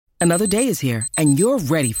Another day is here, and you're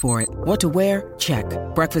ready for it. What to wear? Check.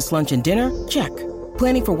 Breakfast, lunch, and dinner? Check.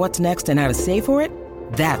 Planning for what's next and how to save for it?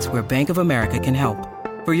 That's where Bank of America can help.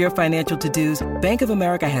 For your financial to-dos, Bank of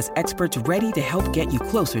America has experts ready to help get you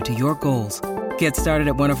closer to your goals. Get started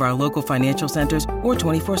at one of our local financial centers or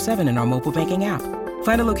 24/7 in our mobile banking app.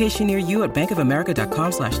 Find a location near you at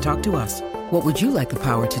bankofamerica.com/talktous. What would you like the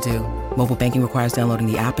power to do? Mobile banking requires downloading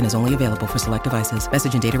the app and is only available for select devices.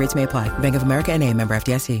 Message and data rates may apply. Bank of America N.A., member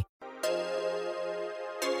FDIC.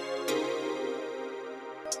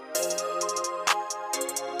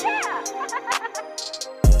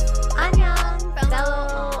 Annyeong,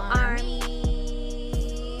 fellow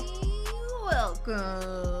army.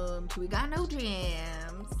 Welcome to We Got No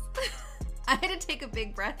Jams. I had to take a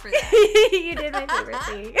big breath for that. You did my favorite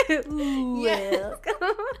thing. Yes.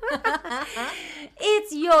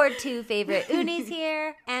 It's your two favorite Unis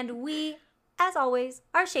here, and we, as always,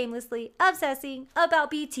 are shamelessly obsessing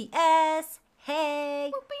about BTS.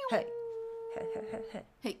 Hey. Hey.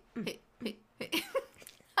 Hey.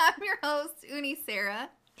 I'm your host, Uni Sarah.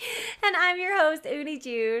 And I'm your host, Uni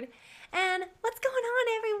Jude. And what's going on,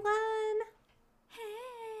 everyone?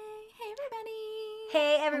 Hey everybody.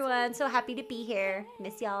 Hey, everyone. So happy to be here.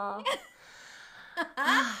 Miss y'all.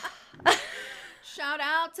 Shout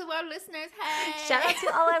out to our listeners. Hey. Shout out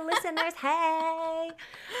to all our listeners. Hey.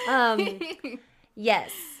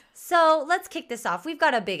 Yes. So let's kick this off. We've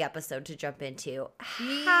got a big episode to jump into.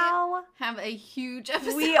 We How have a huge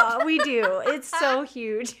episode. we do. It's so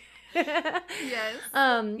huge. Yes.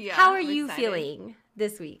 Yeah, how are I'm you excited. feeling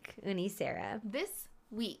this week, Uni Sarah? This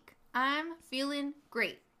week, I'm feeling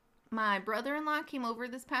great. My brother-in-law came over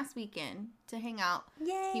this past weekend to hang out.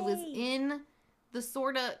 Yay. He was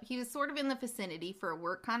sort of in the vicinity for a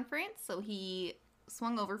work conference, so he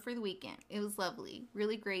swung over for the weekend. It was lovely.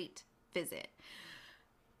 Really great visit.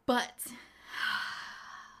 But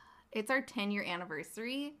it's our 10-year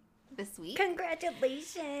anniversary this week.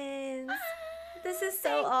 Congratulations. This is so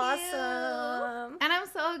Thank you. awesome. And I'm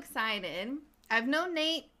so excited. I've known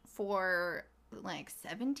Nate for like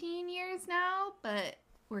 17 years now, but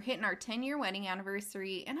we're hitting our 10-year wedding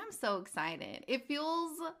anniversary, and I'm so excited. It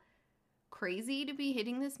feels crazy to be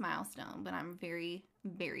hitting this milestone, but I'm very,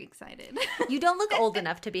 very excited. You don't look old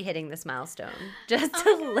enough to be hitting this milestone, just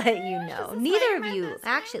to let you know. This is Neither like of my you,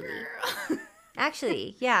 best friend girl.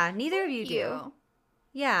 actually, yeah, neither of you do. You.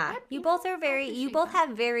 Yeah, you both are you both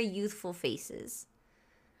have very youthful faces.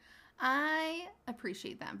 I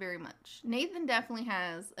appreciate that very much. Nathan definitely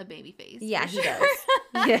has a baby face. Yeah, for he sure.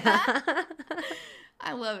 does. Yeah.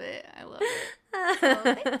 I love it. Oh,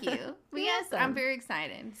 thank you. But yes, I'm welcome. very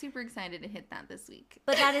excited. Super excited to hit that this week.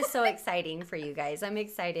 But that is so exciting for you guys. I'm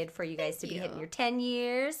excited for you guys to be you. hitting your 10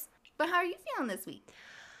 years. But how are you feeling this week?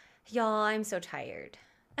 Y'all, I'm so tired.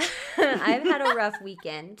 I've had a rough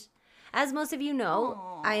weekend. As most of you know,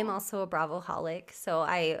 Aw. I am also a Bravo-holic, so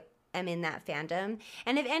I am in that fandom.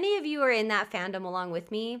 And if any of you are in that fandom along with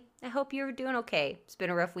me, I hope you're doing okay. It's been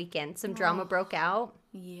a rough weekend. Some drama broke out.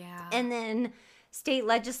 Yeah. And then state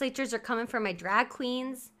legislatures are coming for my drag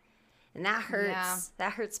queens. And that hurts. Yeah.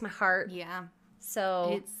 That hurts my heart. Yeah.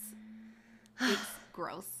 So It's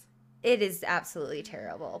gross. it is absolutely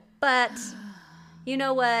terrible. But you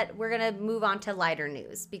know what? We're going to move on to lighter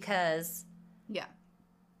news because Yeah.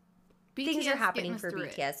 things are BTS happening getting us for through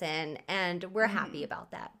it. BTS, and we're happy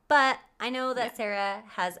about that. But I know that Yeah. Sarah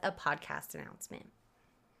has a podcast announcement.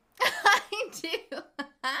 I do.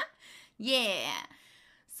 Yeah.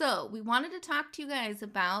 So we wanted to talk to you guys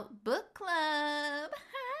about book club. Hi,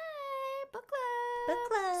 book club. Book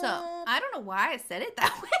club. So I don't know why I said it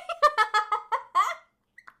that way.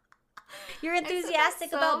 You're I said that enthusiastic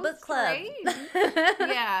so about book club. strange.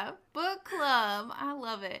 Yeah, book club. I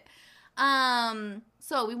love it.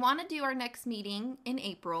 So we want to do our next meeting in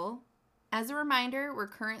April. As a reminder, we're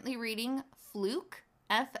currently reading Fluke,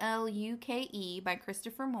 Fluke, by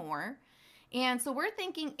Christopher Moore. And so we're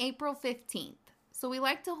thinking April 15th. So we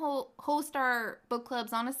like to host our book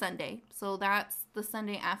clubs on a Sunday. So that's the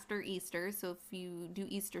Sunday after Easter. So if you do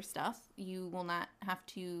Easter stuff, you will not have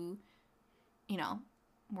to,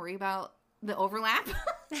 worry about the overlap.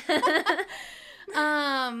 But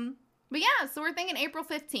yeah, so we're thinking April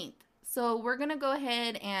 15th. So we're going to go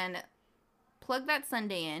ahead and plug that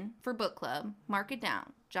Sunday in for book club. Mark it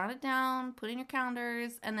down. Jot it down, put in your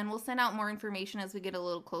calendars, and then we'll send out more information as we get a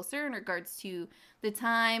little closer in regards to the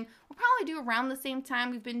time. We'll probably do around the same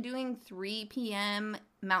time. We've been doing 3 p.m.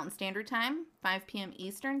 Mountain Standard Time, 5 p.m.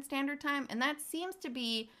 Eastern Standard Time, and that seems to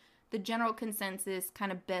be the general consensus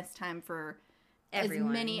kind of best time for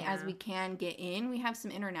Everyone, as many yeah. as we can get in. We have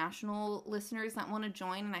some international listeners that want to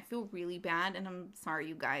join, and I feel really bad, and I'm sorry,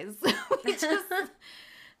 you guys.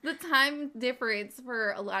 The time difference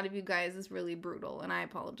for a lot of you guys is really brutal, and I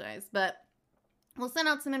apologize. But we'll send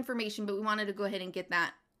out some information, but we wanted to go ahead and get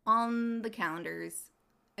that on the calendars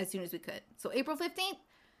as soon as we could. So April 15th,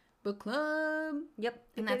 book club. Yep.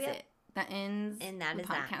 And that's it. That ends and that the is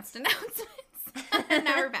podcast announcements. And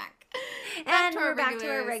now we're back. And we're back to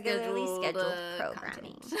our regularly scheduled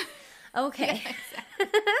programming. Okay. Yeah,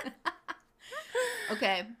 exactly.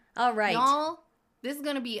 Okay. All right. Y'all, this is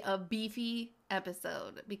going to be a beefy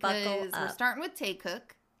episode because we're starting with Tay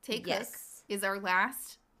Cook. Tay Cook is our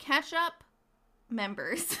last catch-up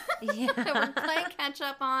members. Yeah. We're playing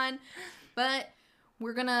catch-up on, but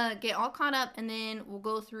we're going to get all caught up, and then we'll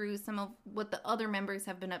go through some of what the other members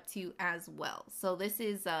have been up to as well. So this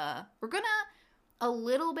is, we're going to a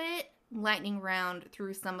little bit lightning round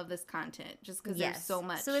through some of this content just because there's so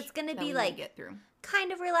much. So it's going to be like get through.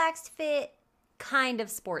 Kind of relaxed fit, kind of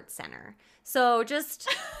sports center. So just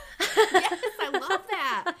yes, I love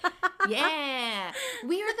that. Yeah,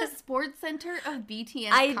 we are the sports center of BTS.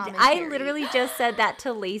 I literally just said that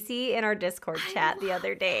to Lacey in our Discord chat the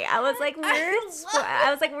other day. I was like,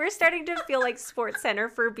 we're starting to feel like sports center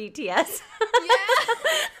for BTS. Yeah,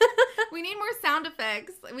 we need more sound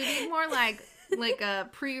effects. We need more like a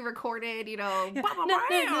pre-recorded, you know.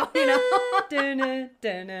 Exactly.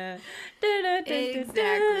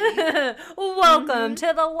 Welcome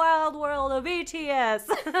to the wild world of BTS.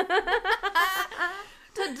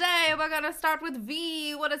 Today we're gonna start with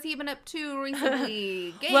V. What has he been up to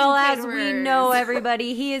recently? Well, as we know,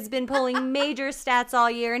 everybody, he has been pulling major stats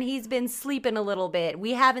all year, and he's been sleeping a little bit.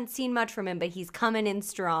 We haven't seen much from him, but he's coming in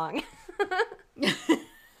strong.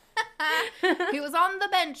 He was on the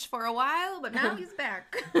bench for a while, but now he's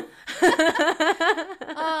back.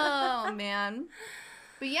 Oh, man.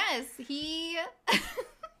 But yes, V.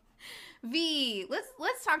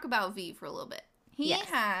 Let's talk about V for a little bit. He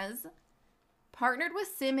has partnered with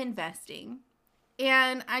Sim Investing.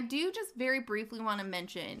 And I do just very briefly want to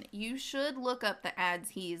mention, you should look up the ads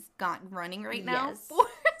he's got running right now for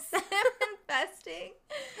Sim Investing.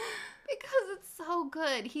 Because it's so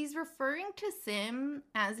good. He's referring to Sim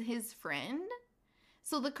as his friend.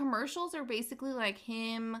 So the commercials are basically like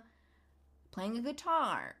him playing a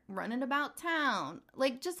guitar, running about town.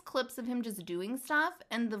 Like just clips of him just doing stuff.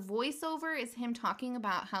 And the voiceover is him talking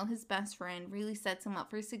about how his best friend really sets him up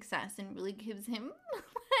for success and really gives him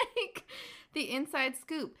like the inside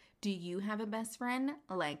scoop. Do you have a best friend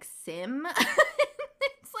like Sim?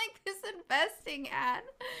 It's like this investing ad.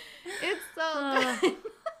 It's so good.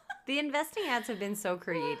 The investing ads have been so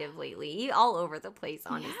creative lately, all over the place,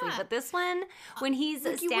 honestly. Yeah. But this one, when he's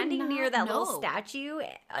standing near that little statue,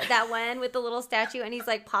 that one with the little statue, and he's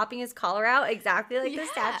like popping his collar out exactly like the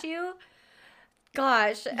statue.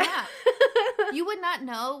 Gosh. Yeah. You would not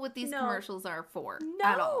know what these commercials are for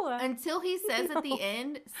at all. Until he says at the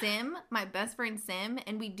end, Sim, my best friend Sim,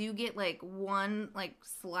 and we do get like one like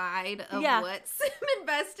slide of what Sim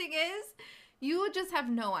investing is. You would just have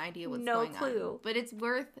no idea what's going on. But it's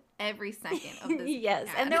worth every second of this ad.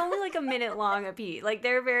 And they're only like a minute long a piece. Like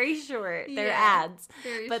they're very short. They're ads.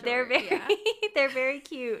 They're very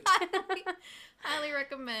cute. Highly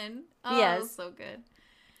recommend. Oh, so good.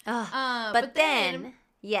 But then,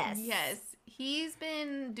 yes, he's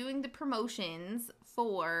been doing the promotions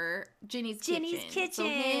for Ginny's Kitchen. So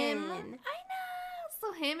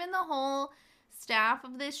him and the whole staff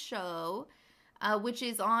of this show, which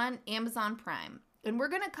is on Amazon Prime. And we're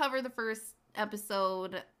going to cover the first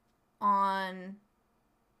episode on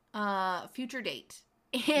future date.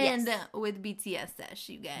 And with BTS Sesh,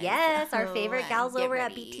 you guys. Yes, our favorite gals over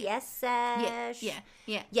at BTS Sesh.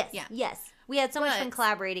 Yes. We had so much fun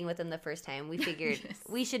collaborating with them the first time. We figured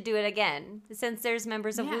we should do it again since there's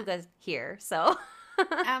members of Wooga here. So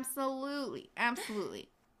Absolutely.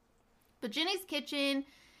 But Ginny's Kitchen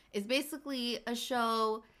is basically a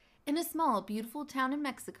show in a small, beautiful town in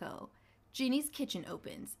Mexico. Ginny's Kitchen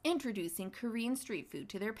opens, introducing Korean street food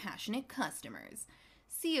to their passionate customers.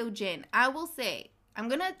 Seojin, I will say, I'm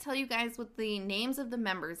going to tell you guys what the names of the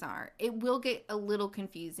members are. It will get a little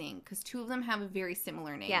confusing because two of them have a very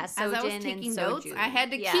similar name. Yeah, Sojin. As I was taking notes, I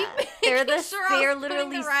had to keep they're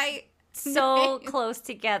literally so close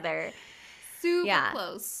together. Super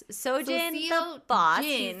close. Sojin, the boss.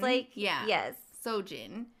 He's like,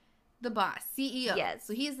 Sojin, the boss, CEO. Yes.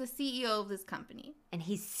 So he's the CEO of this company. And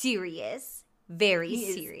he's serious. Very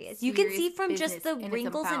serious. You can see from just the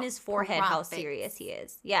wrinkles in his forehead how serious he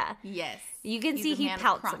is. Yeah. Yes. You can see he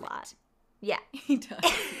pouts a lot. Yeah. He does.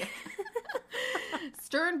 Yeah.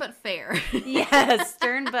 Stern but fair. Yes,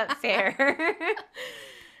 stern but fair.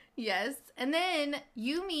 Yes. And then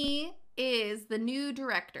Yumi is the new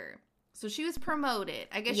director. So she was promoted.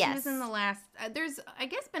 I guess she was in the last. There's, I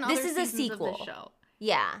guess, been other seasons of the show.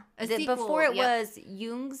 Yeah. A sequel, before it was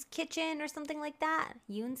Yoon's Kitchen or something like that.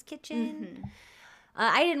 Yoon's Kitchen.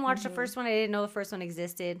 I didn't watch the first one. I didn't know the first one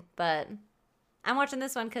existed, but I'm watching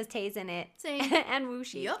this one because Tae's in it. Same. And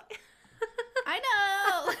Wooshik. Yep. I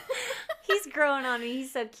know. He's growing on me.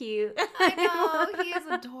 He's so cute. I know. He is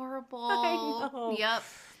adorable. I know. Yep.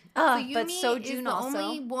 So Yumi but Sojun is the also.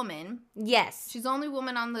 only woman. Yes. She's the only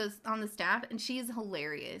woman on the staff, and she's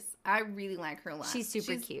hilarious. I really like her a lot. She's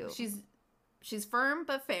super cute. She's firm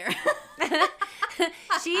but fair. I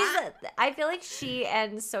feel like she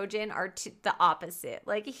and Sojun are the opposite.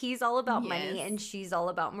 Like, he's all about money and she's all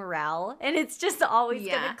about morale. And it's just always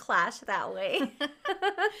going to clash that way.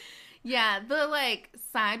 Yeah, the, like,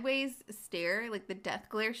 sideways stare, like, the death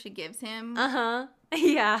glare she gives him. Uh-huh.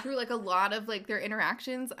 Yeah. Through, like, a lot of, like, their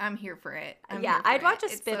interactions. I'm here for it. I'd watch a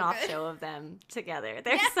spin-off show of them together.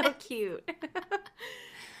 They're so cute.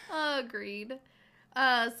 Agreed.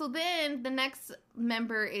 So then the next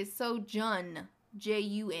member is Sojun,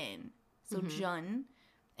 Jun. Jun,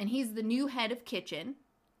 and he's the new head of kitchen,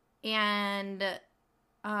 and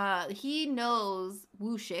he knows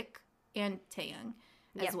Wooshik and Taeyoung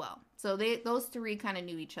as well. So those three kind of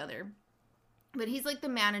knew each other, but he's like the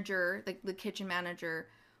manager, like the kitchen manager.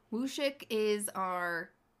 Wooshik is our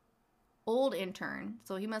old intern,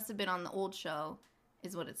 so he must have been on the old show.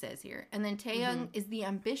 Is what it says here. And then Taeyoung is the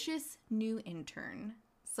ambitious new intern.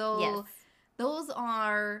 So those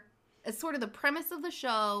are sort of the premise of the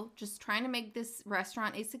show, just trying to make this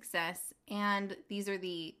restaurant a success. And this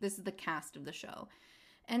is the cast of the show.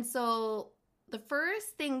 And so the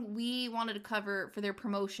first thing we wanted to cover for their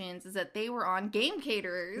promotions is that they were on Game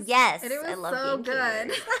Caterers. Yes, and it was I love so Game good.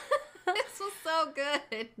 Caterers. This was so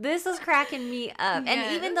good. This was cracking me up. Yes.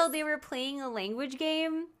 And even though they were playing a language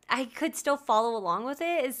game, I could still follow along with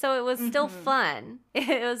it. So it was still fun.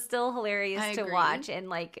 It was still hilarious to watch and,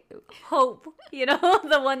 like, hope,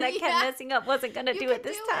 the one that kept messing up wasn't going to do it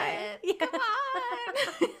this time. Yeah. Come on.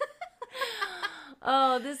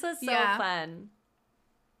 Oh, this was so fun.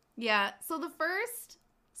 Yeah.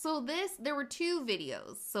 There were 2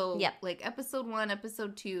 videos. So, like, episode 1,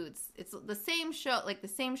 episode 2, it's the same show,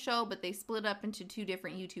 but they split up into 2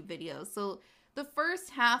 different YouTube videos. So, the first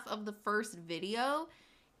half of the first video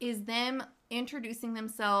is them introducing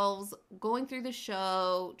themselves, going through the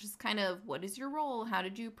show, just kind of, what is your role? How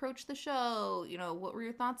did you approach the show? What were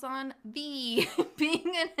your thoughts on being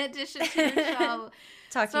an addition to your show?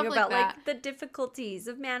 Talking about, like, the difficulties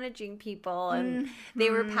of managing people. And they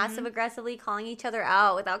were passive-aggressively calling each other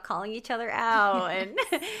out without calling each other out. And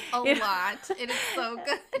a lot. It is so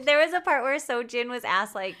good. There was a part where Sojun was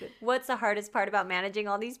asked, like, what's the hardest part about managing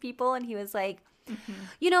all these people? And he was like,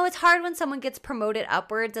 it's hard when someone gets promoted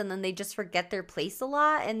upwards and then they just forget their place a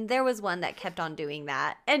lot. And there was one that kept on doing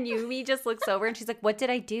that. And Yumi just looks over and she's like, what did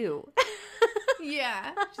I do?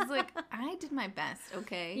 Yeah. She's like, I did my best,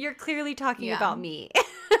 okay? You're clearly talking about me.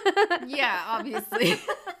 Yeah, obviously.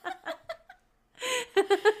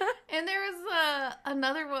 And there was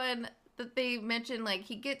another one that they mentioned, like,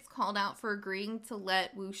 he gets called out for agreeing to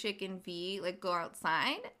let Wooshik and V, like, go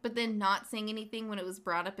outside, but then not saying anything when it was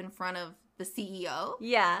brought up in front of the CEO.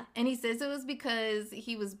 Yeah. And he says it was because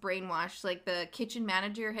he was brainwashed. Like, the kitchen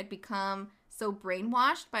manager had become so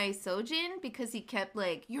brainwashed by Sojun because he kept,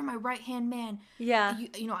 like, you're my right-hand man. Yeah.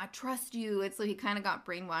 I trust you. And so he kind of got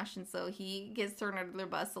brainwashed. And so he gets thrown under the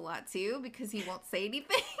bus a lot, too, because he won't say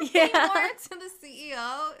anything anymore to the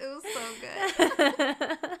CEO. It was so good.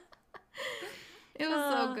 It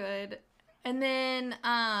was so good. And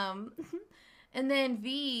then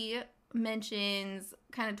V mentions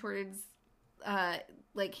kind of towards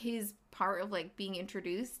like his part of, like, being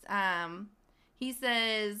introduced. He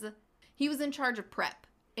says he was in charge of prep,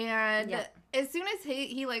 and as soon as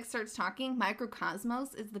he like starts talking,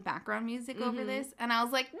 Microcosmos is the background music over this, and I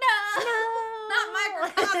was like, no, not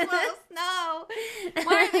Microcosmos, no.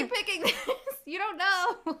 Why are they picking this? You don't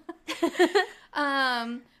know.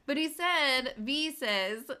 But V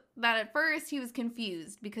says that at first he was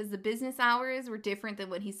confused because the business hours were different than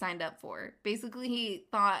what he signed up for. Basically, he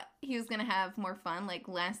thought he was going to have more fun, like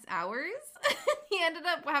less hours. He ended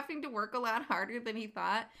up having to work a lot harder than he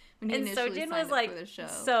thought when he initially signed up for the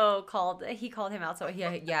show. He called him out. So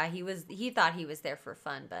he thought he was there for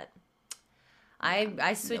fun, but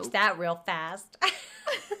I switched that real fast.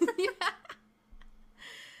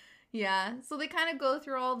 Yeah. So they kind of go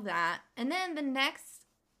through all of that. And then the next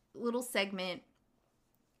little segment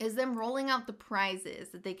is them rolling out the prizes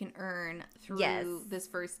that they can earn through this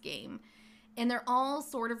first game. And they're all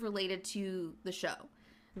sort of related to the show.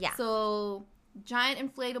 Yeah. So, giant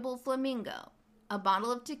inflatable flamingo, a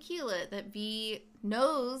bottle of tequila that V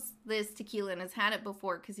knows this tequila and has had it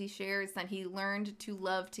before because he shares that he learned to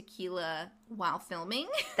love tequila while filming.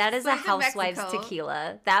 That is a Housewives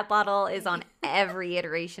tequila. That bottle is on every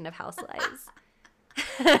iteration of Housewives.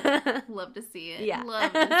 Love to see it. Yeah.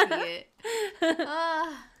 Love to see it.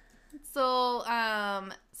 So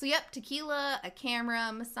yep, tequila, a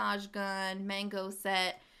camera, massage gun, mango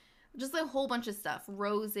set, just a whole bunch of stuff,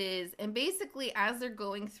 roses, and basically as they're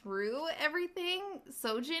going through everything,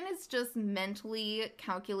 Sojin is just mentally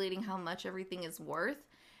calculating how much everything is worth,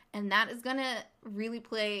 and that is gonna really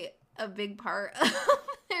play a big part of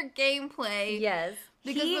their gameplay. Yes.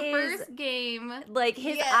 Because the first game, like,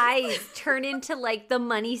 his eyes turn into, like, the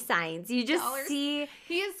money signs. You just see.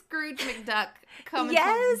 He is Scrooge McDuck coming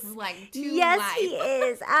from, like, to life. Yes, he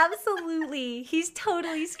is. Absolutely. He's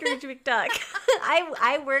totally Scrooge McDuck.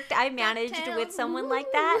 I managed with someone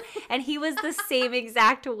like that, and he was the same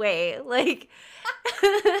exact way. Like,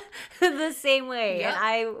 the same way. Yep.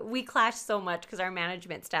 And we clashed so much because our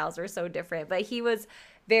management styles are so different. But he was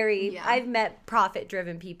very, I've met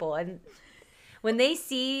profit-driven people, and when they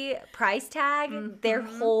see price tag, their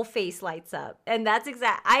whole face lights up. And that's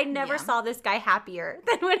I never saw this guy happier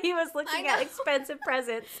than when he was looking at expensive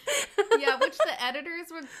presents. Yeah, which the editors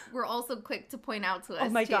were also quick to point out to us. Oh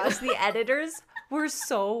my gosh, the editors were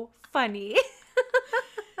so funny.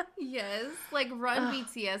 Yes, like Run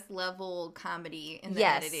BTS level comedy in the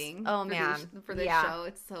editing. Oh man. For this show,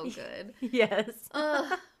 it's so good. Yes.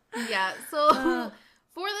 Yeah, so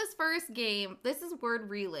for this first game, this is word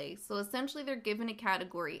relay. So essentially they're given a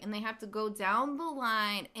category and they have to go down the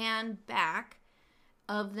line and back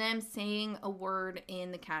of them saying a word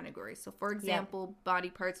in the category. So for example, body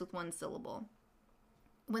parts with one syllable.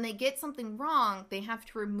 When they get something wrong, they have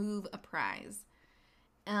to remove a prize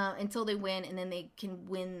until they win, and then they can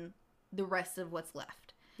win the rest of what's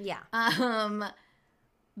left. Yeah.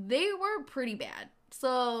 They were pretty bad.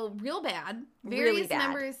 So real bad. Really bad.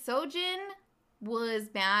 Members, Sojin was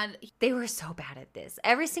bad. They were so bad at this.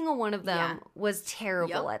 Every single one of them was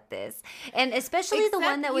terrible at this. And especially the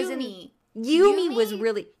one that was Yumi. Yumi was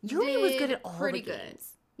really Yumi was good at all the games. Good.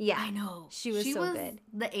 Yeah. I know. She was so good.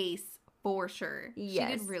 The ace for sure.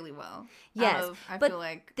 Yes. She did really well. Yes. I feel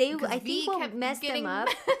like I think what messed them up.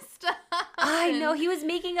 I know, he was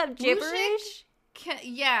making up gibberish.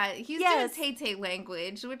 He's doing Tay-Tay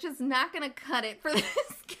language, which is not going to cut it for this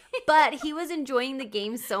game. But he was enjoying the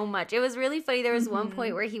game so much. It was really funny. There was one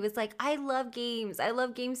point where he was like, I love games. I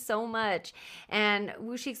love games so much. And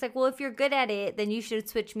Wushik's like, well, if you're good at it, then you should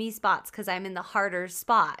switch me spots because I'm in the harder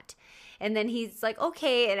spot. And then he's like,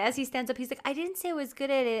 okay. And as he stands up, he's like, I didn't say I was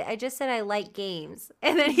good at it. I just said I like games.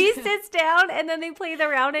 And then he sits down, and then they play the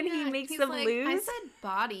round, and he makes them lose. I said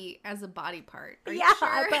body as a body part. Are you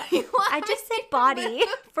sure? But I just said body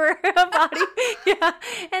for a body. Yeah.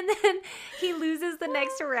 And then he loses the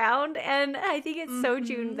next round, and I think it's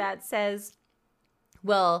Sojun that says,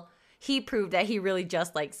 well, he proved that he really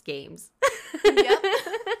just likes games. Yep.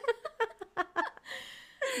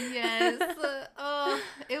 Yes.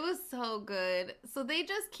 It was so good. So they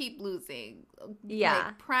just keep losing. Yeah.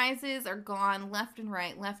 Like, prizes are gone left and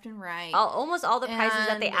right, left and right. Almost all the prizes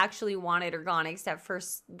that they actually wanted are gone except for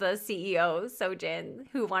the CEO, Sojin,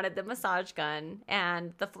 who wanted the massage gun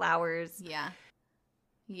and the flowers. Yeah.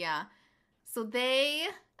 Yeah. So they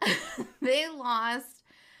lost.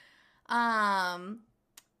 Do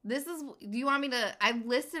you want me to? I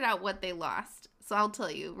listed out what they lost. So I'll tell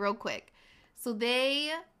you real quick. So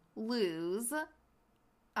they lose,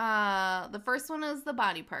 the first one is the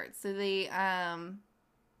body parts. So they, I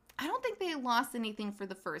don't think they lost anything for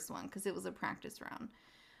the first one because it was a practice round.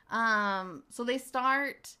 So they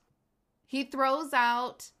start, he throws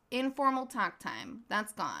out informal talk time.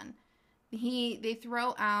 That's gone. They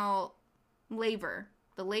throw out laver.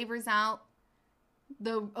 The laver's out.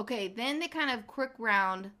 Then they kind of quick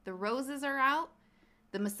round. The roses are out.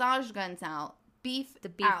 The massage gun's out. The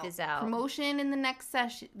beef is out. Promotion in the next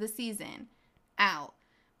the season, out.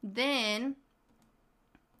 Then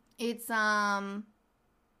it's the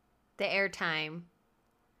airtime,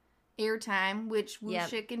 which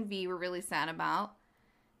Wushik and V were really sad about,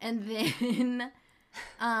 and then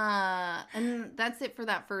and that's it for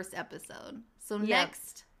that first episode. So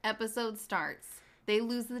next episode starts. They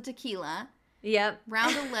lose the tequila. Yep.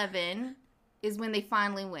 Round 11 is when they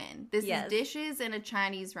finally win. This is dishes in a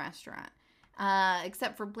Chinese restaurant.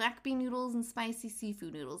 Except for black bean noodles and spicy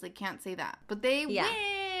seafood noodles. I can't say that. But they win.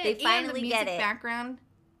 They finally and the get music it. Background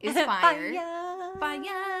is fire. Fire.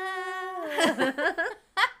 Fire.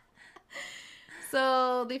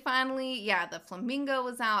 So they finally, the flamingo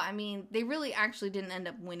was out. I mean, they really actually didn't end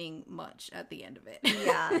up winning much at the end of it.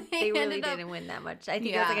 Yeah, they really didn't win that much. I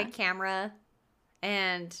think it was like a camera.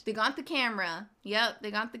 And they got the camera. Yep,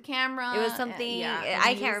 they got the camera. It was something,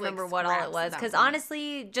 I can't remember what all it was. Because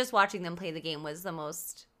honestly, just watching them play the game was the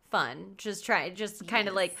most fun. Just kind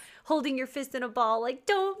of like holding your fist in a ball, like,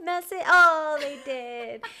 don't mess it. Oh, they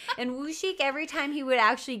did. And Wushik, every time he would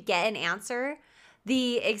actually get an answer,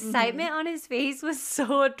 the excitement on his face was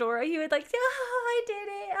so adorable. He would like, oh, I did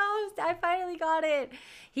it. Oh, I finally got it.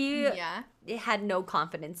 He had no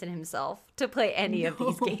confidence in himself to play any of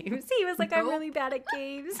these games. He was like, I'm really bad at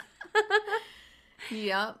games.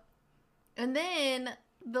 Yep. And then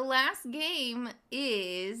the last game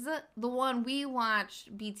is the one we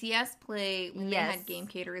watched BTS play when they had Game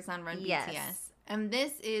Caterers on Run BTS. And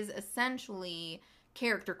this is essentially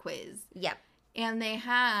character quiz. Yep. And they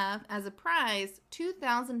have, as a prize,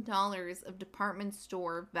 $2,000 of department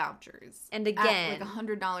store vouchers. And again, at like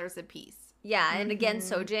 $100 a piece. Yeah, and again,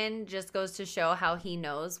 Sojin just goes to show how he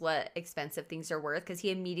knows what expensive things are worth because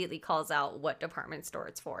he immediately calls out what department store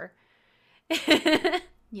it's for.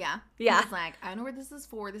 Yeah. He's like, I know where this is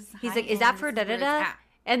for. This is He's like, is that for da-da-da?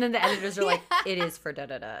 And then the editors are like, it is for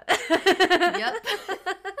da-da-da. Yep.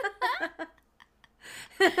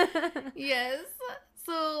 Yes.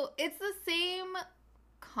 So it's the same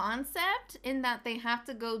concept in that they have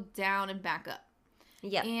to go down and back up.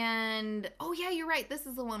 Yeah. And you're right. This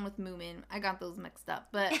is the one with Moomin. I got those mixed up.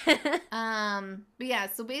 But yeah,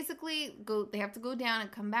 so basically they have to go down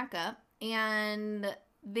and come back up. And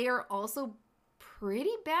they're also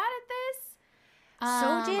pretty bad at this.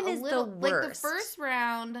 Sojin is the worst.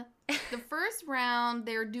 Like the first round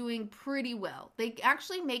they're doing pretty well. They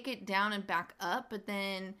actually make it down and back up, but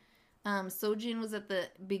then Sojin was at the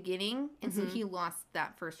beginning, and so he lost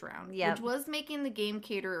that first round, which was making the Game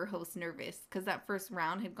Caterer host nervous because that first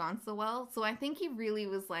round had gone so well. So I think he really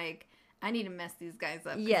was like, I need to mess these guys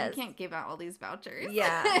up because we can't give out all these vouchers.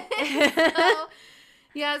 Yeah.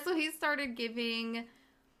 So he started giving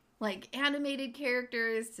like animated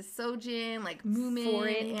characters to Sojin, like Moomin,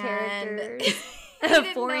 foreign characters,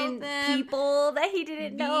 foreign people that he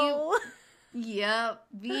didn't know. Yep,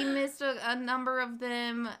 V missed a number of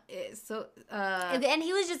them. And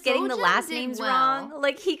he was just getting the last names wrong.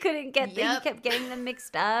 Like he couldn't get them. He kept getting them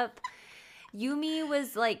mixed up. Yumi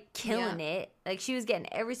was like killing it. Like she was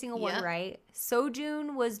getting every single one right.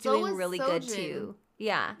 Sojun was doing really good too.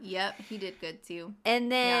 Yeah. Yep, he did good too.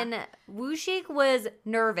 And then Wushik was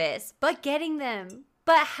nervous, but getting them.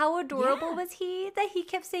 But how adorable was he that he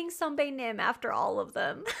kept saying Sonbae Nim after all of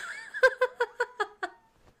them?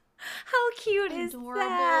 How cute is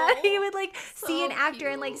that? He would like see an actor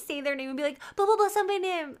and like say their name and be like, blah, blah, blah, Sonbae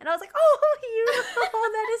Nim. And I was like, oh,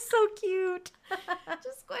 that is so cute.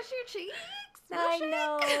 Just squish your cheeks. I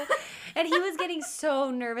know. And he was getting so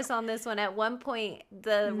nervous on this one. At one point,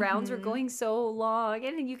 the rounds were going so long,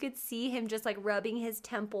 and you could see him just like rubbing his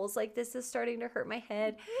temples, like, this is starting to hurt my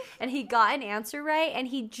head. And he got an answer right, and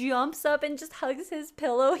he jumps up and just hugs his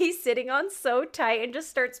pillow he's sitting on so tight and just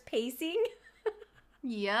starts pacing.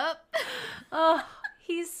 Yep. Oh,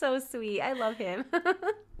 he's so sweet. I love him.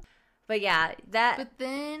 But yeah, But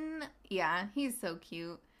then, he's so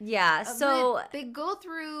cute. Yeah, so they go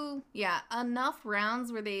through enough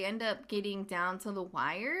rounds where they end up getting down to the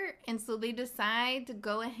wire, and so they decide to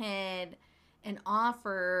go ahead and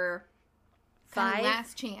offer 5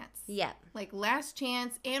 last chance. Yeah, like last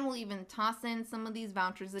chance, and we'll even toss in some of these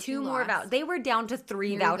vouchers that 2 more vouchers. They were down to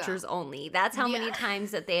 3 vouchers only. That's how many times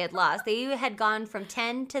that they had lost. They had gone from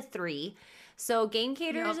 10 to 3. So Game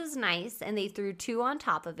Caterers was nice, and they threw 2 on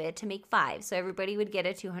top of it to make 5. So everybody would get a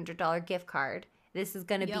 $200 gift card. This is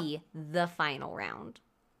going to be the final round.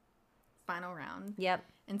 Final round. Yep.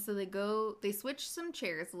 And so they switch some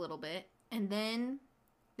chairs a little bit, and then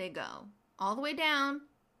they go all the way down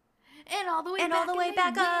and all the way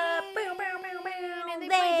back up. Boom, boom, boom, boom. And they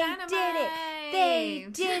did it. They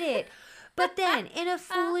did it. But then, in a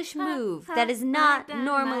foolish move that is not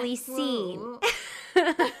normally seen,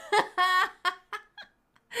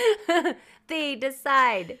 they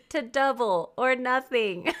decide to double or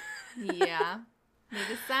nothing. Yeah. They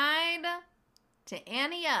decide to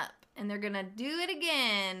ante up, and they're going to do it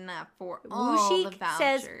again for all the vouchers.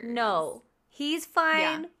 says no. He's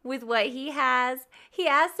fine with what he has. He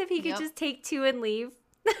asked if he could just take 2 and leave.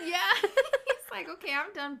 Yeah. He's like, okay,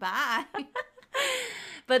 I'm done. Bye.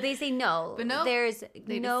 But they say no. But no, they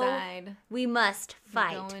decide. We must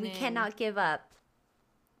fight. We cannot give up.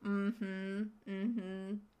 But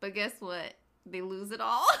guess what? They lose it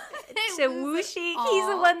all. To Wushik, he's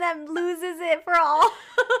the one that loses it for all.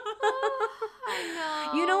 I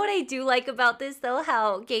know. You know what I do like about this, though?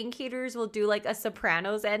 How game caterers will do, like, a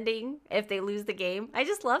Sopranos ending if they lose the game. I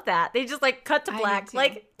just love that. They just, like, cut to black.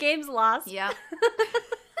 Like, game's lost. Yep.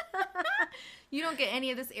 You don't get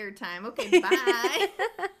any of this airtime. Okay, bye.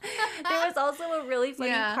 There was also a really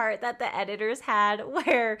funny part that the editors had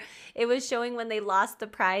where it was showing when they lost the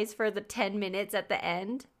prize for the 10 minutes at the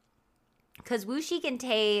end. Because Woo-shik and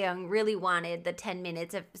Taehyung really wanted the 10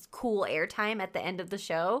 minutes of cool airtime at the end of the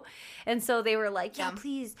show. And so they were like, yeah,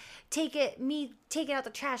 please take it out the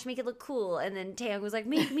trash, make it look cool. And then Taehyung was like,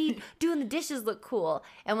 make me doing the dishes look cool.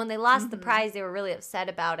 And when they lost the prize, they were really upset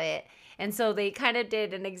about it. And so they kind of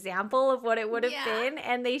did an example of what it would have been.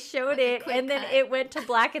 And they showed it. And then it went to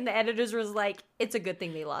black and the editors was like, it's a good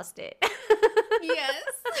thing they lost it. Yes.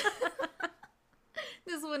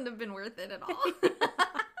 This wouldn't have been worth it at all.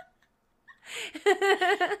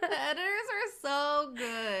 The editors are so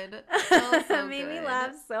good. So that made me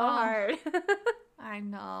laugh so hard. I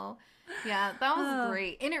know. Yeah, that was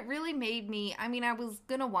great. And it really made me, I mean, I was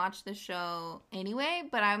going to watch the show anyway,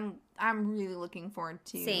 but I'm really looking forward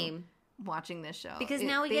to watching this show. Because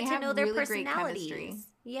now we get to know their really personalities.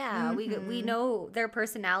 Yeah, we know their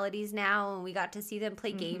personalities now, and we got to see them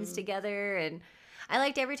play games together. And I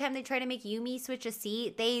liked every time they tried to make Yumi switch a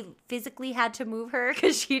seat, they physically had to move her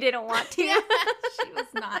because she didn't want to. Yeah, she was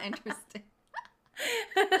not interested.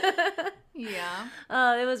 Yeah.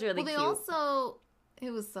 Oh, it was really cute.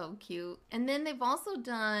 It was so cute. And then they've also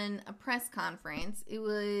done a press conference. It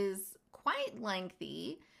was quite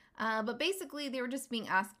lengthy. But basically, they were just being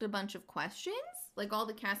asked a bunch of questions. Like all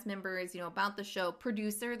the cast members, about the show.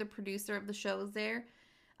 The producer of the show is there.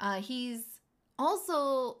 He's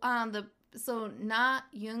also So Na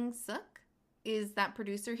Young-suk is that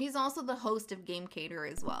producer. He's also the host of Game Cater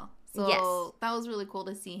as well. So that was really cool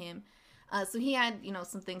to see him. So he had,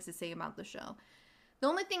 some things to say about the show. The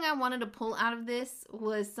only thing I wanted to pull out of this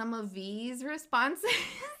was some of V's responses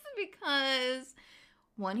because,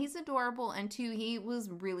 one, he's adorable, and two, he was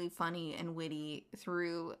really funny and witty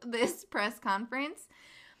through this press conference.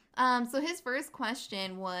 So his first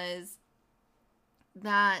question was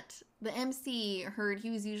that the MC heard he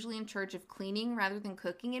was usually in charge of cleaning rather than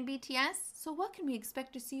cooking in BTS. So what can we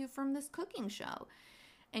expect to see from this cooking show?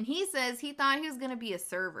 And he says he thought he was going to be a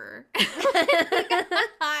server.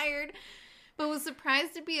 Hired, but was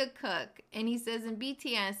surprised to be a cook. And he says, in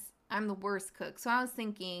BTS, I'm the worst cook. So I was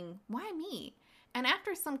thinking, why me? And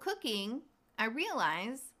after some cooking, I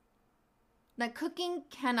realized that cooking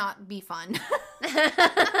cannot be fun.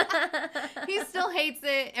 He still hates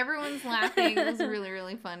it. Everyone's laughing. It was really,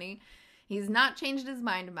 really funny. He's not changed his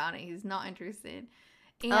mind about it. He's not interested.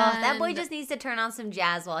 And that boy just needs to turn on some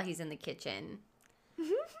jazz while he's in the kitchen.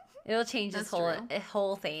 It'll change his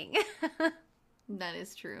whole thing. That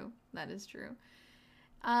is true.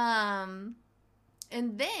 And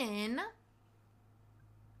then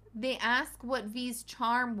they ask what V's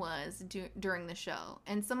charm was during the show.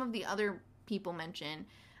 And some of the other people mention.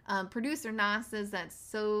 Producer Na says that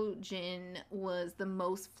Sojin was the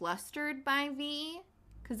most flustered by V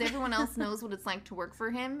because everyone else knows what it's like to work for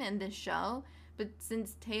him in this show. But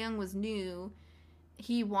since Taehyung was new,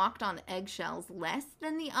 he walked on eggshells less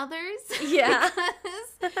than the others. Yeah.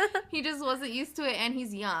 He just wasn't used to it, and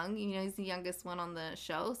he's young. He's the youngest one on the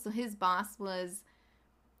show. So his boss was,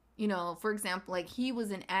 for example, like he was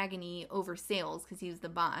in agony over sales because he was the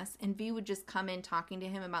boss, and V would just come in talking to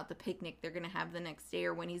him about the picnic they're going to have the next day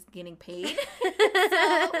or when he's getting paid.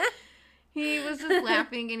 So he was just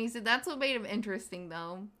laughing, and he said that's what made him interesting,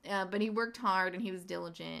 though. But he worked hard, and he was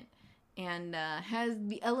diligent. And has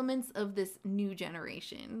the elements of this new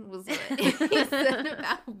generation, was what he said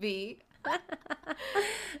about V.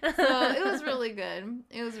 So it was really good.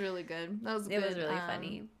 That was good. It was really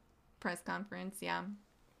funny. Press conference, yeah.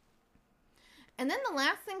 And then the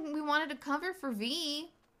last thing we wanted to cover for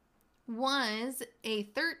V was a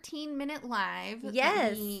 13-minute live. Yes.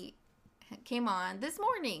 That he came on this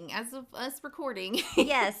morning as of us recording.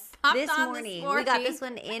 Yes, this morning. We got this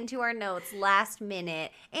one into our notes last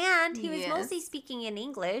minute. And he was mostly speaking in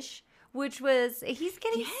English, which was, he's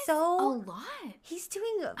getting a lot. He's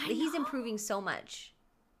improving so much.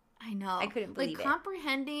 I know. I couldn't believe it.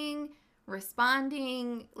 Comprehending,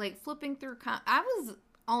 responding, flipping through. I was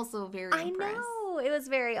also very impressed. I know. It was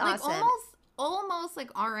very awesome. Almost like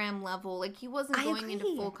RM level. He wasn't going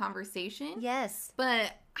into full conversation. Yes.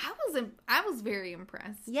 But I was very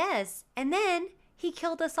impressed. Yes. And then he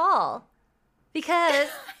killed us all. Because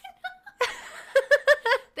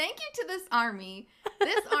thank you to this army.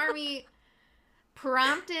 This army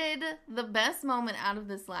prompted the best moment out of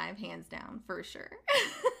this live, hands down, for sure.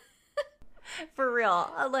 For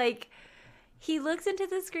real. he looks into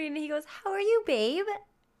the screen and he goes, "How are you, babe?"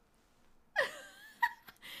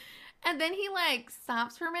 And then he like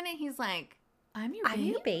stops for a minute. He's like, I'm your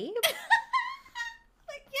babe?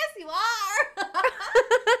 Like, yes, you are.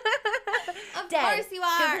 Of Dead. course you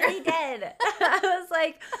are. Completely dead. I was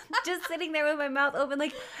like, just sitting there with my mouth open,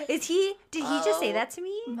 like, did he just say that to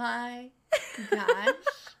me? My gosh.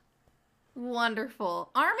 Wonderful.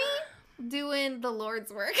 Army doing the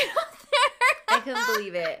Lord's work out there. I couldn't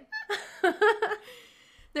believe it.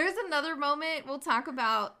 There's another moment we'll talk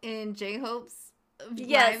about in J-Hope's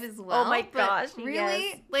yes. live as well. Oh my gosh. Really?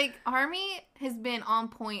 Yes. Like, Army has been on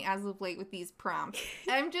point as of late with these prompts.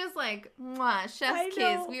 I'm just like, mwah, chef's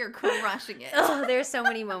kiss. We are crushing it. Oh, there's so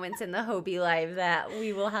many moments in the Hobie live that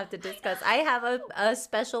we will have to discuss. I have a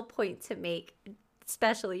special point to make,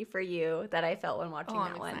 especially for you, that I felt when watching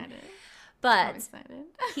that one. Excited. But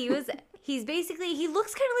he looks kind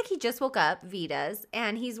of like he just woke up, V does,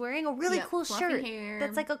 and he's wearing a really cool shirt hair.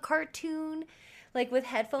 That's like a cartoon, like with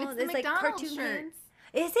headphones. It's like cartoon shirts.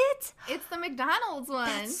 Is it? It's the McDonald's one.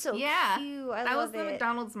 That's so cute. That was the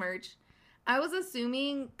McDonald's merch. I was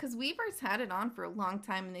assuming, because Weavers had it on for a long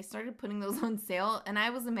time, and they started putting those on sale, and I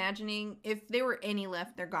was imagining if there were any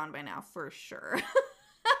left, they're gone by now, for sure.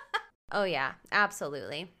 Oh, yeah.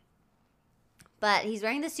 Absolutely. But he's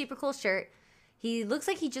wearing this super cool shirt. He looks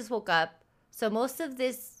like he just woke up. So most of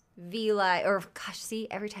this V live, or gosh, see,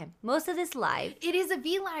 every time. Most of this live. It is a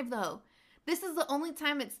V live, though. This is the only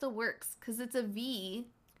time it still works, because it's a V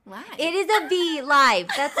live. It is a V live.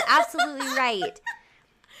 That's absolutely right.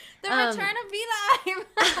 The return of V live.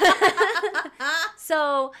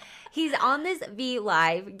 So he's on this V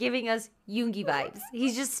live giving us Yoongi vibes.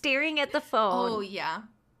 He's just staring at the phone. Oh, yeah.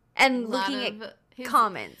 And looking at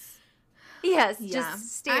comments. Yes, Yeah.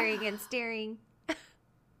 just staring and staring.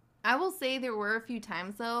 I will say there were a few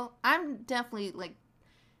times, though. I'm definitely, like,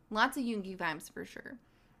 lots of Yoongi vibes for sure.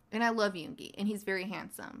 And I love Yoongi, and he's very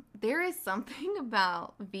handsome. There is something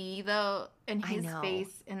about V, though, and his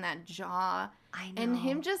face and that jaw. I know. And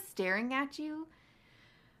him just staring at you.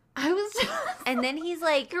 I was just... And then he's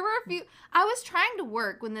like... There were a few... I was trying to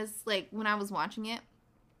work when I was watching it,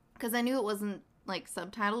 because I knew it wasn't, like,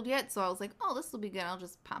 subtitled yet, so I was like, oh, this will be good. I'll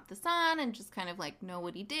just pop this on and just kind of, like, know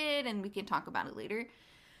what he did, and we can talk about it later.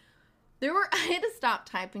 I had to stop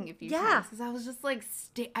typing a few times because I was just like,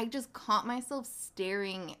 I just caught myself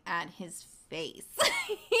staring at his face.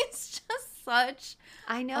 He's just such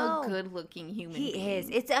a good-looking human being. He is.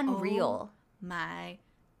 It's unreal. Oh my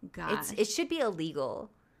gosh. It should be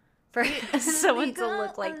illegal for someone to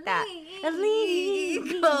look like that.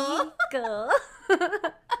 Illegal.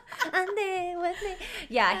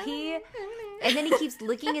 Yeah, and then he keeps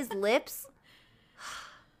licking his lips.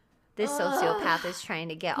 This sociopath is trying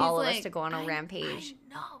to get all of us to go on a rampage.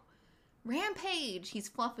 I know. Rampage. He's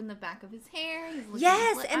fluffing the back of his hair.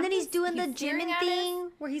 And then he's doing the Jimin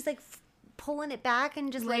thing where he's like pulling it back and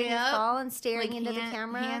just letting it fall and staring into the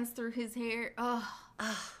camera. Hands through his hair. Oh,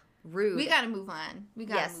 rude. We gotta move on. We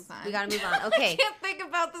gotta move on. Okay. I can't think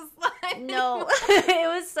about this line. No. It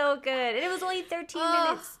was so good. And it was only 13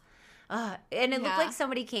 minutes. And it looked like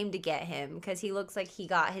somebody came to get him because he looks like he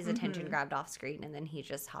got his attention grabbed off screen and then he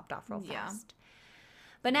just hopped off real fast.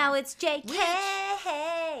 But now it's JK.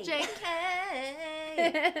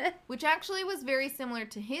 JK. Which actually was very similar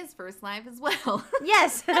to his first live as well.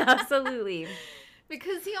 Yes, absolutely.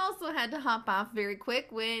 Because he also had to hop off very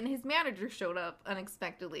quick when his manager showed up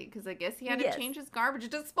unexpectedly because I guess he had to change his garbage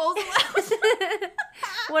disposal out.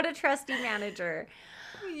 What a trusty manager.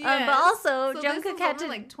 Yes. But also, so Jungkook had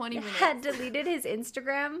deleted his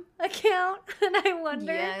Instagram account, and I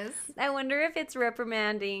wonder if it's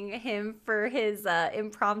reprimanding him for his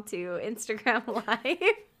impromptu Instagram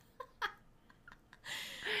live.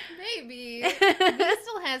 Maybe. He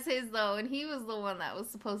still has his, though, and he was the one that was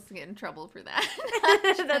supposed to get in trouble for that.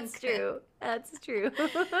 That's true.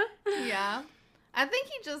 Yeah. I think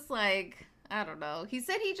he just, like... I don't know. He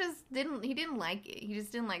said he didn't like it. He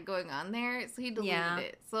just didn't like going on there, so he deleted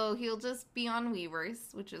it. So he'll just be on Weavers,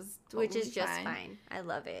 which is just fine. I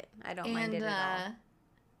love it. I don't mind it at all.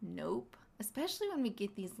 Nope. Especially when we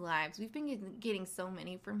get these lives. We've been getting so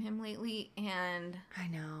many from him lately, and I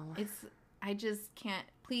know. I just can't.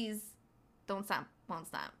 Please don't stop. Won't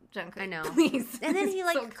stop. Jungkook. I know. Please. And then he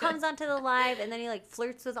like comes onto the live, and then he like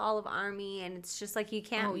flirts with Olive Army, and it's just like you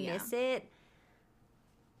can't miss it.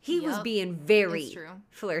 He was being very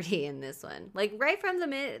flirty in this one. Like, right from the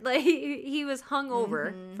minute, like, he was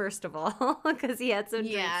hungover, first of all, because he had some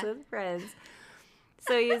drinks with friends.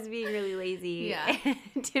 So he was being really lazy and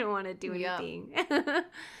didn't want to do anything.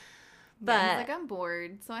 But yeah, he's like, I'm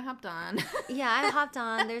bored, so I hopped on. Yeah, I hopped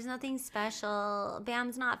on. There's nothing special.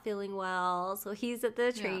 Bam's not feeling well, so he's at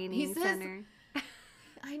the training center.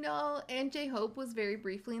 I know. And J-Hope was very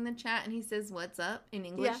briefly in the chat, and he says, "What's up?" in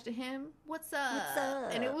English to him. What's up? What's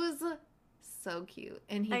up? And it was so cute.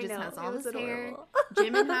 And he just has all his hair. adorable.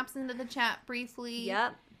 Jimin hops into the chat briefly.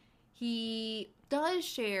 Yep. He does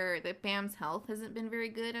share that Bam's health hasn't been very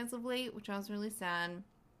good as of late, which I was really sad.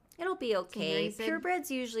 It'll be okay. So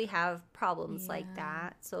Purebreds usually have problems like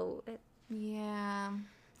that, so... Yeah.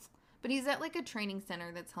 But he's at, like, a training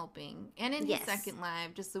center that's helping. And in his second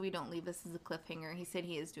live, just so we don't leave this as a cliffhanger, he said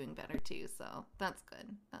he is doing better, too. So that's good.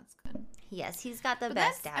 That's good. Yes, he's got the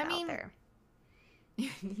best dad out there.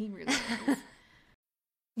 He really does.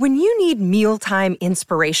 When you need mealtime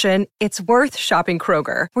inspiration, it's worth shopping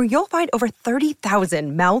Kroger, where you'll find over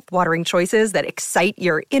 30,000 mouth-watering choices that excite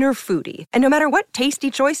your inner foodie. And no matter what tasty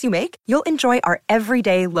choice you make, you'll enjoy our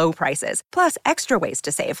everyday low prices, plus extra ways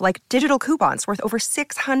to save, like digital coupons worth over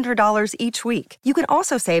 $600 each week. You can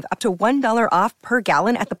also save up to $1 off per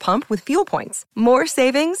gallon at the pump with fuel points. More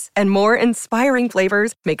savings and more inspiring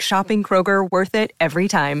flavors make shopping Kroger worth it every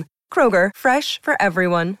time. Kroger, fresh for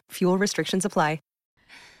everyone. Fuel restrictions apply.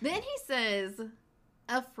 Then he says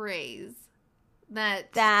a phrase that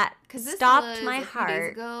stopped my heart.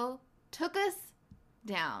 Days ago, took us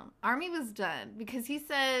down. Army was done because he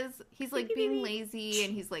says he's like being lazy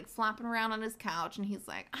and he's like flopping around on his couch and he's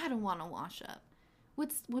like, I don't want to wash up.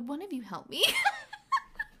 Would one of you help me?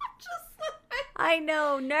 I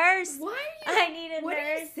know, nurse. Why are you? I need a nurse. What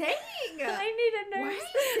are you saying? I need a nurse.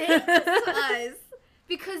 Why are you saying this to us?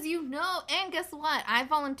 Because and guess what? I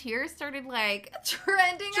Volunteer started, like,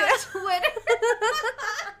 trending on Twitter.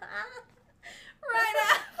 Right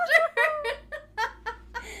after.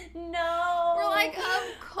 No. We're like,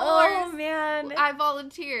 of course. Oh, man. I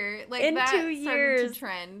Volunteer. Like, in that 2 years. started to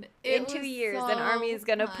trend. In 2 years, then Army is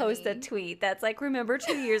going to post a tweet that's like, remember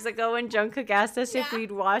 2 years ago when Jungkook asked us if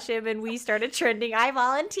we'd wash him and we started trending, I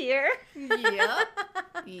volunteer.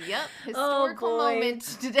 Yep. Historical moment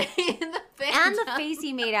today in the fandom. And the face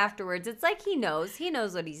he made afterwards. It's like he knows. He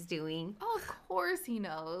knows what he's doing. Oh, of course he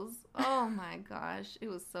knows. Oh, my gosh. It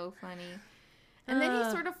was so funny. And then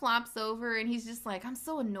he sort of flops over and he's just like, I'm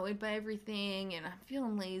so annoyed by everything and I'm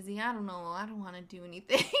feeling lazy. I don't know. I don't want to do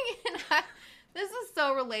anything. And this is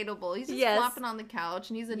so relatable. He's just flopping on the couch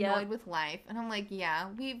and he's annoyed with life. And I'm like, yeah,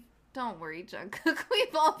 don't worry, Jungkook.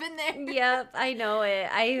 We've all been there. Yep, I know it.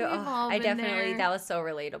 I definitely, that was so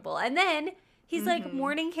relatable. And then he's like,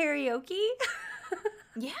 morning karaoke?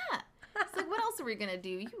 Yeah. It's like, what else are we going to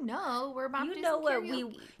do? We're about to do some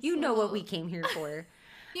karaoke. You know what we came here for.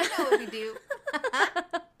 You know what we do.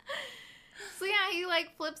 So yeah, he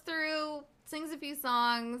like flips through, sings a few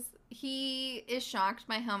songs. He is shocked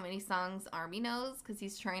by how many songs Army knows because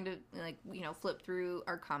he's trying to flip through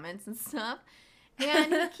our comments and stuff.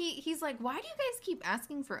 And he's like, why do you guys keep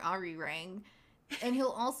asking for Ari Rang? And he'll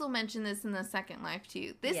also mention this in the second live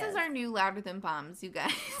too. This is our new Louder Than Bombs, you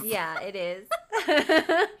guys. Yeah, it is.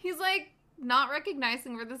 He's like, not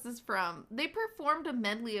recognizing where this is from. They performed a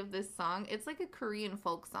medley of this song. It's like a Korean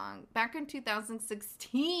folk song back in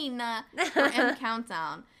 2016 for M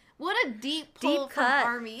Countdown. What a deep pull from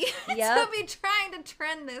Army to be trying to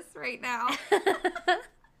trend this right now.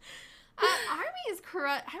 Army is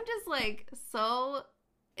corrupt. I'm just like so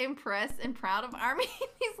impressed and proud of Army in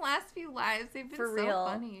these last few lives. They've been so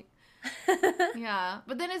funny. Yeah,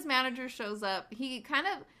 but then his manager shows up. He kind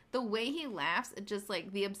of, the way he laughs at just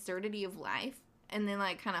like the absurdity of life and then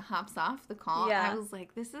like kind of hops off the call. Yeah. I was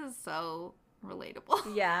like, this is so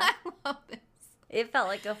relatable. Yeah. I love this. It felt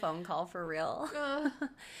like a phone call for real.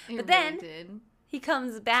 But then he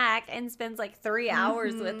comes back and spends like 3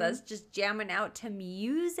 hours with us just jamming out to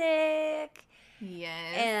music.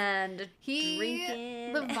 Yes. And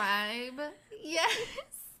drinking. The vibe. Yes.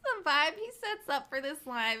 The vibe he sets up for this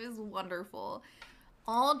live is wonderful.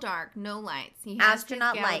 All dark, no lights. He has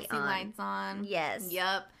astronaut his galaxy lights on. Yes.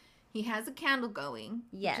 Yep. He has a candle going.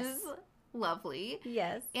 Yes. Which is lovely.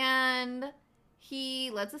 Yes. And he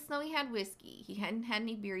lets us know he had whiskey. He hadn't had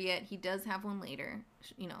any beer yet. He does have one later.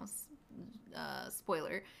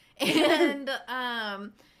 Spoiler. And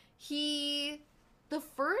the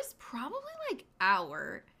first probably like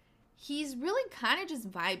hour, he's really kind of just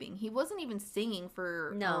vibing. He wasn't even singing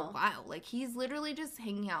for a while. Like, he's literally just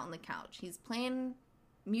hanging out on the couch. He's playing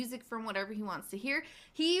music from whatever he wants to hear.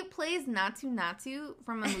 He plays Natu Natu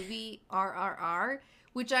from a movie RRR,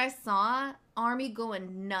 which I saw Army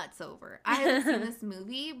going nuts over. I haven't seen this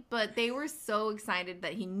movie, but they were so excited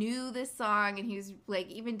that he knew this song, and he was like,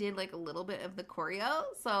 even did like a little bit of the choreo.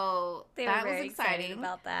 So they that were very was exciting excited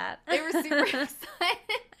about that. They were super excited.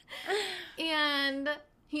 And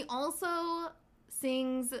he also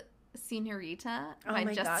sings Señorita by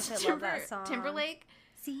Justin I love that song. Timberlake.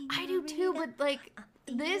 Señorita, I do too, but like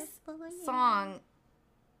this song,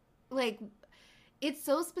 like, it's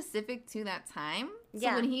so specific to that time.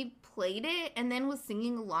 So when he played it and then was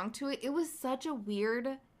singing along to it, it was such a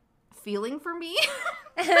weird feeling for me.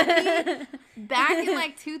 Back in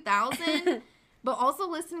like 2000, but also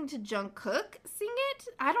listening to Jungkook sing it.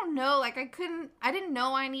 I don't know, like I didn't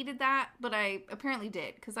know I needed that, but I apparently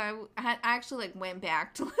did, because I actually like went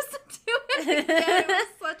back to listen to it again. It was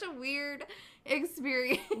such a weird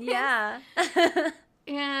experience. Yeah.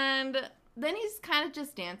 And then he's kind of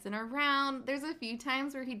just dancing around. There's a few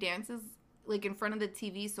times where he dances like in front of the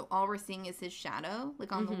TV, so all we're seeing is his shadow,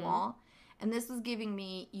 like on the wall. And this was giving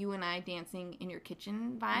me You and I Dancing in Your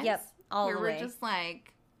Kitchen vibes. Yep, all the way. Where we're just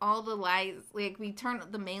like, all the lights, like we turn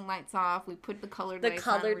the main lights off, we put the colored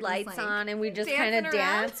lights on, and we just kind of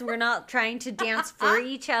dance. We're not trying to dance for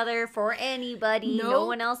each other, for anybody. Nope. No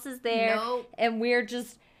one else is there. Nope. And we're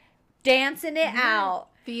just dancing it out.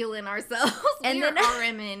 Feeling ourselves. And we are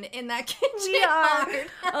RMing in that kitchen. We are.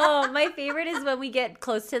 Oh, my favorite is when we get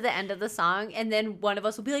close to the end of the song, and then one of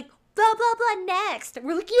us will be like, blah, blah, blah, next.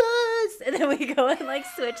 We're like, yes. And then we go and like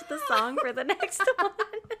switch the song for the next one.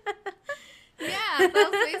 Yeah, that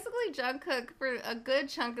was basically Jungkook for a good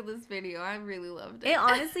chunk of this video. I really loved it. It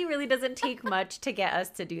honestly really doesn't take much to get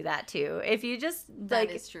us to do that too. If you just like,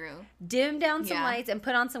 that is true, dim down some lights and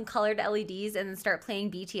put on some colored LEDs and then start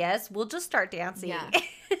playing BTS, we'll just start dancing. Yeah.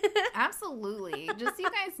 Absolutely. Just so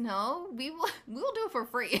you guys know, we will do it for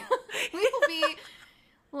free. We will be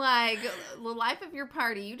like the life of your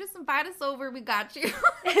party. You just invite us over, we got you.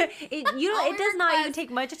 It does not even take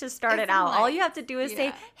much to start it out. All you have to do is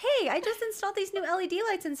say, hey, I just installed these new LED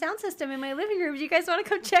lights and sound system in my living room. Do you guys want to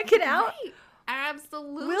come check it out? Right.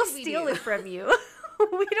 Absolutely. We'll steal it from you.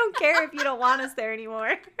 We don't care if you don't want us there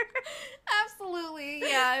anymore. Absolutely,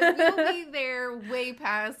 yeah. We'll be there way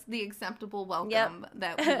past the acceptable welcome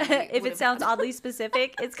that we if it sounds oddly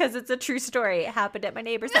specific, it's because it's a true story. It happened at my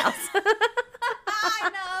neighbor's house. I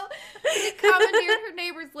know. We commandeered her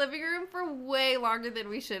neighbor's living room for way longer than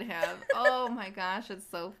we should have. Oh my gosh, it's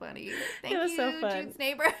so funny. Thank you, so Jude's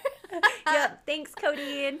neighbor. Yep. Thanks,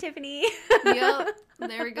 Cody and Tiffany. Yep.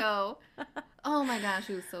 There we go. Oh my gosh,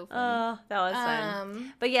 it was so funny. Oh, that was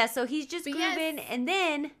fun. But yeah, so he's just grooving, and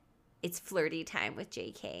then it's flirty time with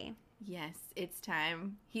JK. Yes, it's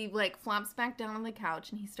time. He like flops back down on the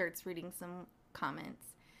couch and he starts reading some comments.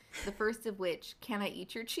 The first of which, can I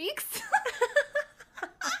eat your cheeks?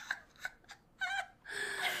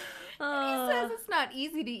 And he says it's not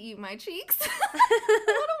easy to eat my cheeks.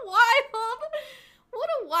 What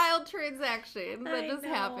a wild transaction that just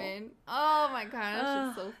happened. Oh my gosh,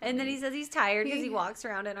 it's so funny. And then he says he's tired because he walks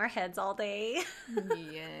around in our heads all day.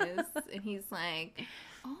 Yes. And he's like,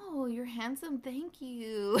 oh, you're handsome, thank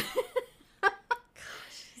you. Gosh,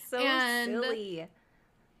 so silly.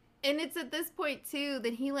 And it's at this point, too,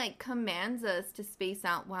 that he, like, commands us to space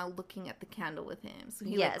out while looking at the candle with him. So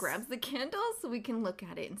he, like, grabs the candle so we can look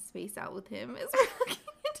at it and space out with him as we're looking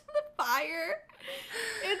into the fire.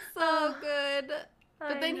 It's so good.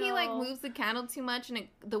 But then he, like, moves the candle too much and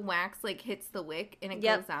the wax, like, hits the wick and it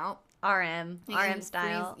goes out. RM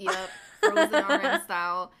style. Frozen RM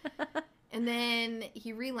style. And then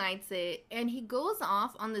he relights it, and he goes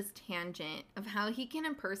off on this tangent of how he can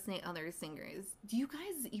impersonate other singers. Do you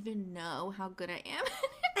guys even know how good I am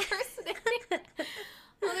at impersonating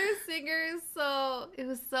other singers? So it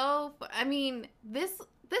was so fun. I mean, this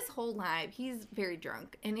whole live, he's very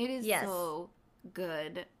drunk, and it is so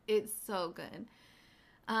good. It's so good.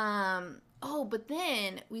 But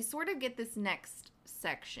then we sort of get this next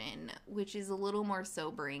section, which is a little more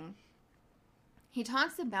sobering. He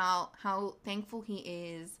talks about how thankful he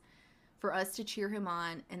is for us to cheer him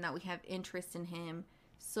on and that we have interest in him.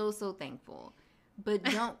 So thankful. But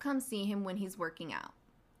don't come see him when he's working out.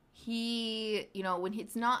 He, when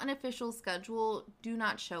it's not an official schedule, do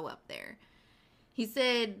not show up there. He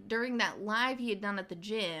said during that live he had done at the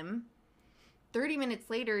gym, 30 minutes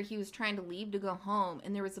later, he was trying to leave to go home,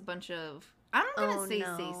 and there was a bunch of, I'm going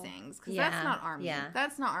to say things, because that's not Army. Yeah.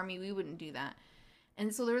 That's not Army. We wouldn't do that.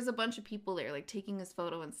 And so there was a bunch of people there, like, taking his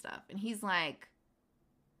photo and stuff. And he's like,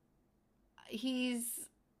 he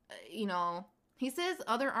says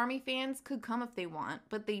other Army fans could come if they want,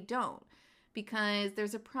 but they don't. Because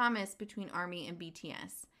there's a promise between Army and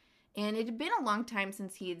BTS. And it had been a long time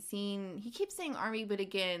since he keeps saying army, but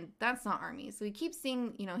again, that's not army. So he keeps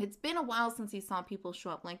saying, it's been a while since he saw people show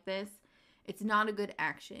up like this. It's not a good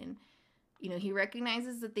action. He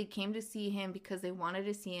recognizes that they came to see him because they wanted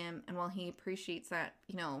to see him. And while he appreciates that,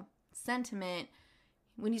 sentiment,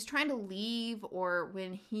 when he's trying to leave or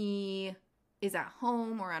when he is at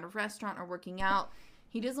home or at a restaurant or working out,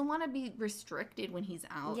 he doesn't want to be restricted when he's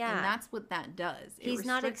out. Yeah. And that's what that does. He's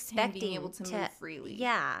not expecting being able to move freely.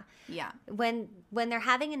 Yeah. Yeah. When they're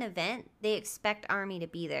having an event, they expect Army to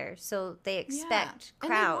be there. So they expect crowds.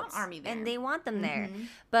 And they want Army there. And they want them there.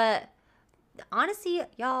 But honestly,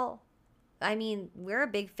 y'all, I mean, we're a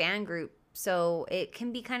big fan group. So it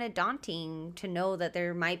can be kind of daunting to know that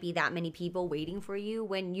there might be that many people waiting for you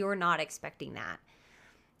when you're not expecting that.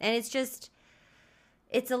 And it's just...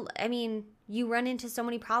 you run into so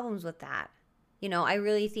many problems with that. I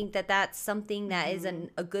really think that that's something that is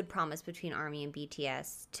a good promise between Army and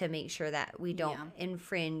BTS to make sure that we don't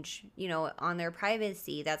infringe, on their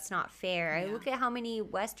privacy. That's not fair. I look at how many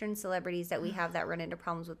Western celebrities that we have that run into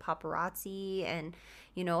problems with paparazzi and,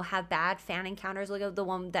 have bad fan encounters. Look at the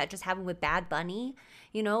one that just happened with Bad Bunny,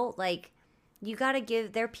 you got to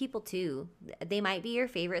give, they're people too. They might be your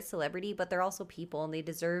favorite celebrity, but they're also people and they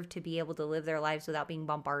deserve to be able to live their lives without being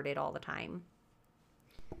bombarded all the time.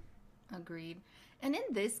 Agreed. And in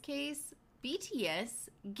this case, BTS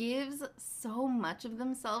gives so much of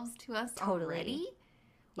themselves to us already.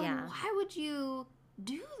 Why would you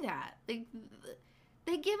do that? They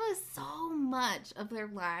give us so much of their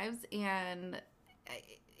lives and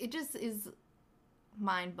it just is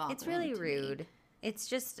mind-boggling. It's really rude. It's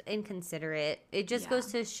just inconsiderate. It just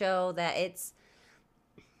goes to show that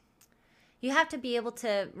you have to be able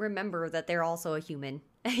to remember that they're also a human.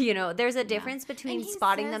 There's a difference between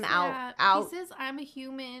spotting them out. He says, I'm a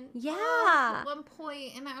human. Yeah. At one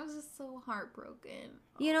point, and I was just so heartbroken.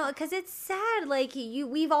 Because it's sad.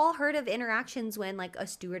 We've all heard of interactions when, a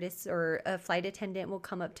stewardess or a flight attendant will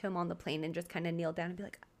come up to him on the plane and just kind of kneel down and be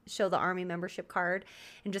like, show the Army membership card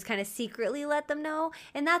and just kind of secretly let them know.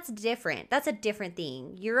 And that's different. That's a different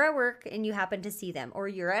thing. You're at work and you happen to see them, or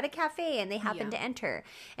you're at a cafe and they happen to enter.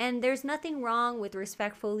 And there's nothing wrong with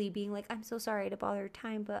respectfully being like, I'm so sorry to bother your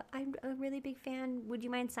time, but I'm a really big fan. Would you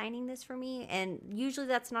mind signing this for me? And usually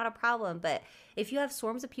that's not a problem. But if you have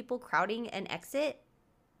swarms of people crowding an exit,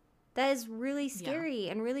 that is really scary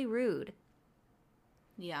and really rude.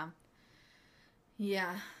 Yeah.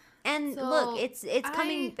 Yeah. And look,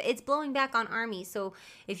 it's blowing back on Army. So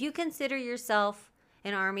if you consider yourself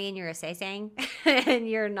an Army and you're a sasaeng and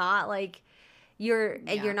you're not you're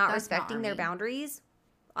not respecting their boundaries,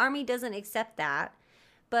 Army doesn't accept that.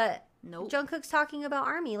 But Jungkook's talking about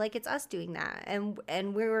Army like it's us doing that, and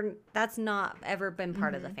that's not ever been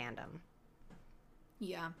part of the fandom.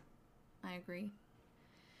 Yeah, I agree.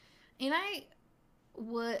 And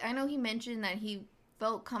I know he mentioned that he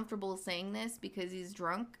felt comfortable saying this because he's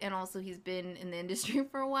drunk and also he's been in the industry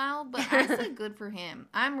for a while, but I say good for him.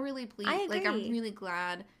 I'm really pleased. I agree. I'm really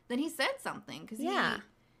glad that he said something because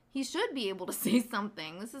he should be able to say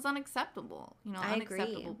something. This is unacceptable.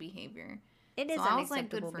 Unacceptable behavior. It is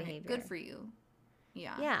unacceptable behavior. Good for you.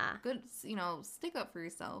 Yeah. Yeah. Good. Stick up for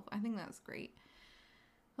yourself. I think that's great.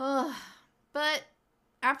 But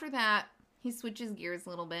after that, he switches gears a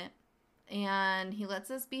little bit. And he lets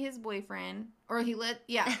us be his boyfriend. Or he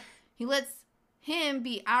lets him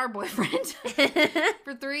be our boyfriend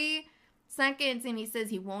for 3 seconds. And he says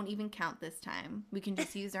he won't even count this time. We can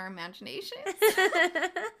just use our imagination. I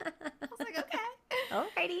was like, okay.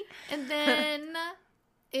 Alrighty. And then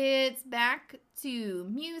it's back to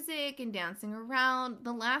music and dancing around.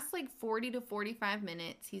 The last 40 to 45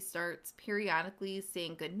 minutes, he starts periodically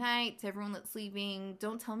saying goodnight to everyone that's leaving.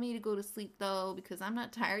 Don't tell me to go to sleep, though, because I'm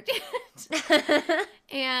not tired yet.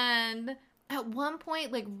 And at one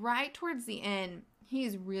point, right towards the end,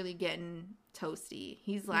 he's really getting toasty.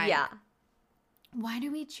 He's like, why do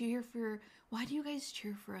you guys cheer for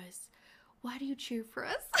us? Why do you cheer for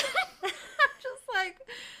us? I'm just like...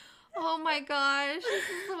 Oh my gosh, this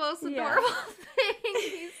is the most adorable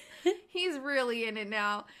thing. He's really in it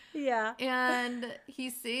now. Yeah. And he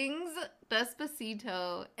sings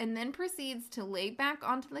Despacito and then proceeds to lay back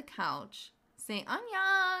onto the couch, saying,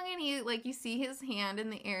 Annyeong. And you see his hand in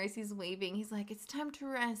the air as he's waving. He's like, it's time to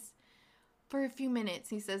rest for a few minutes.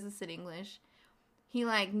 He says this in English. He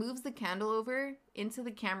moves the candle over into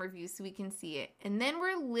the camera view so we can see it. And then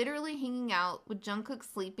we're literally hanging out with Jungkook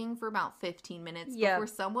sleeping for about 15 minutes before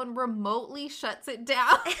someone remotely shuts it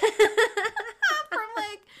down. From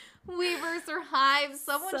Weverse or Hive.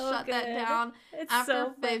 Someone shut that down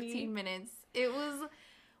after 15 minutes.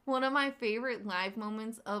 one of my favorite live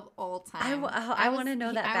moments of all time. I want to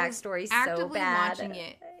know that backstory so bad. Watching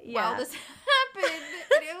it while this happened.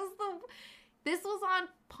 This was on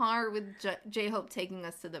par with J-Hope taking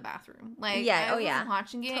us to the bathroom. Like, I was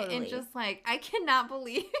watching it and just like, I cannot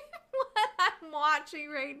believe what I'm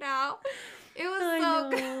watching right now. It was so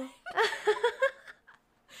good.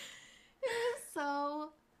 It was so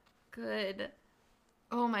good.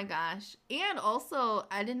 Oh my gosh. And also,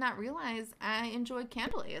 I did not realize I enjoyed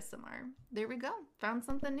candle ASMR. There we go. Found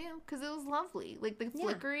something new because it was lovely. Like the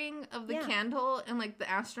flickering of the candle and like the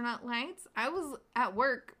astronaut lights. I was at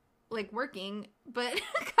work, like working, but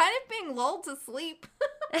kind of being lulled to sleep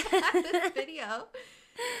by this video.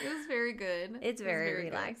 It was very good. It's very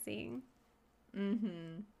relaxing.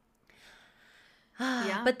 Mm-hmm.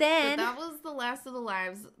 Yeah. But then... But that was the last of the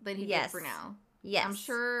lives that he did for now. Yes. I'm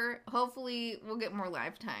sure, hopefully, we'll get more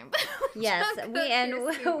live time. Yes.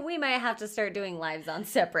 We might have to start doing lives on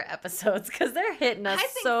separate episodes because they're hitting us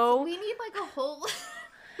so... We need like a whole...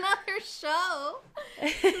 another show.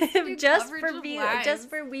 just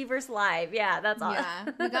for Weverse Live. Yeah, that's all. Yeah.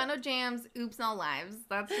 We got no jams. Oops, all lives.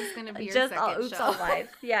 That's just going to be your second show. Oops, all lives.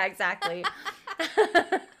 Yeah, exactly.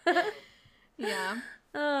 Yeah.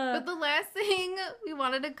 But the last thing we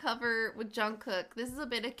wanted to cover with Jungkook, this is a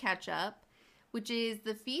bit of catch up, which is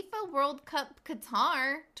the FIFA World Cup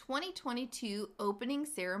Qatar 2022 opening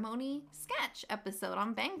ceremony sketch episode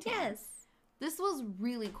on Bangtan. Yes. This was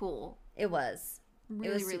really cool. It was.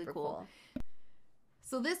 Really cool.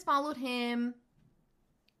 So this followed him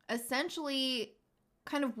essentially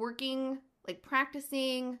kind of working, like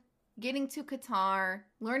practicing, getting to Qatar,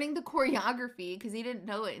 learning the choreography because he didn't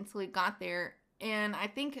know it until he got there. And I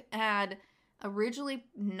think had originally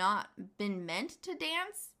not been meant to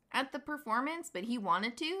dance at the performance, but he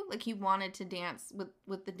wanted to. Like, he wanted to dance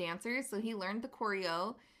with the dancers, so he learned the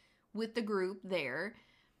choreo with the group there.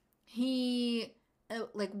 He,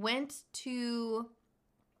 went to...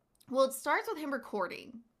 Well, it starts with him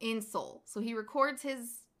recording in Seoul. So he records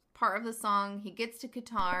his part of the song. He gets to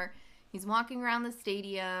Qatar. He's walking around the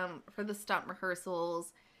stadium for the stunt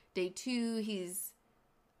rehearsals. Day 2, he's...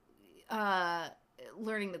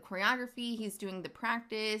 learning the choreography, he's doing the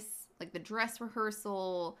practice, like the dress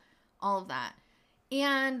rehearsal, all of that.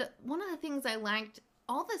 And one of the things I liked,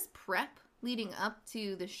 all this prep leading up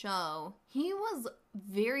to the show, he was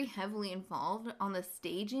very heavily involved on the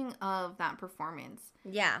staging of that performance.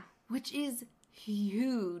 Yeah. Which is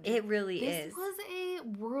huge. It really is. This was a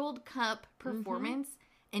World Cup performance,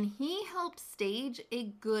 and he helped stage a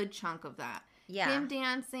good chunk of that. Yeah. Him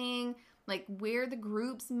dancing... like where the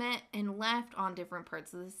groups met and left on different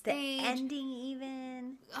parts of the stage. The ending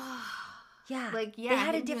even. Yeah. They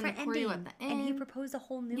had a different ending. At the end. And he proposed a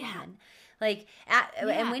whole new one.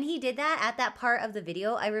 And when he did that, at that part of the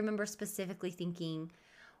video, I remember specifically thinking,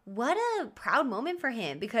 what a proud moment for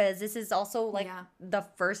him. Because this is also the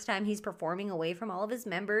first time he's performing away from all of his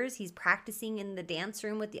members. He's practicing in the dance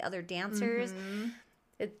room with the other dancers. Mm-hmm.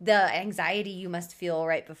 The anxiety you must feel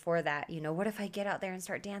right before that, what if I get out there and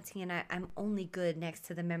start dancing and I'm only good next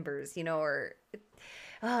to the members, or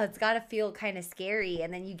it's got to feel kind of scary.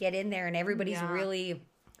 And then you get in there and everybody's really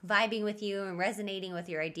vibing with you and resonating with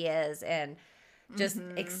your ideas and just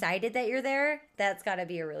excited that you're there. That's got to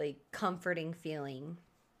be a really comforting feeling.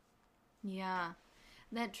 Yeah.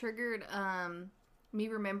 That triggered me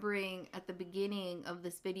remembering at the beginning of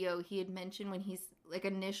this video, he had mentioned when he's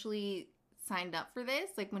initially signed up for this,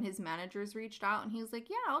 when his managers reached out and he was like,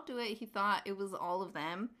 yeah, I'll do it. He thought it was all of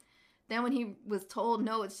them. Then when he was told,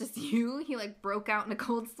 no, it's just you, he broke out in a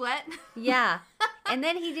cold sweat. Yeah. And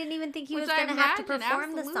then he didn't even think he was going to have to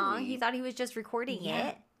perform the song. He thought he was just recording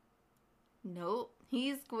it. Nope.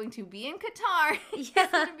 He's going to be in Qatar. He's going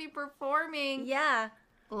to be performing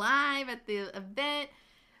live at the event.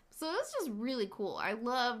 So it was just really cool. I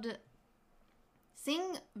loved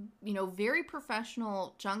seeing, very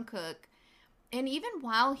professional Jungkook. And even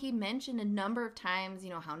while he mentioned a number of times,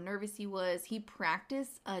 how nervous he was, he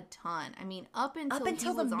practiced a ton. I mean, up until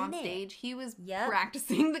he was on stage, he was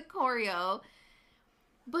practicing the choreo.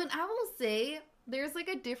 But I will say, there's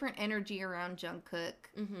a different energy around Jungkook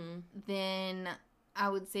than I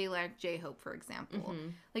would say J-Hope, for example.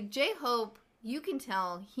 J-Hope, you can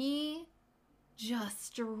tell he just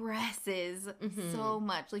stresses so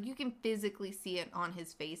much. You can physically see it on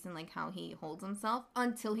his face and how he holds himself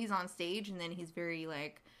until he's on stage, and then he's very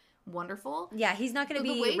wonderful. Yeah, he's not going to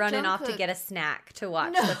be running off to get a snack to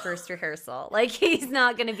watch the first rehearsal. He's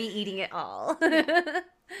not going to be eating it all.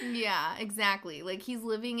 Yeah, exactly. He's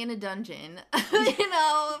living in a dungeon, before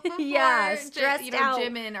stressed out,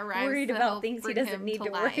 Jimin arrives, worried about things he doesn't need to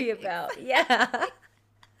worry about. Yeah.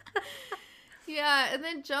 Yeah, and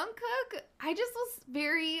then Jungkook, I just was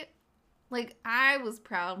very, like, I was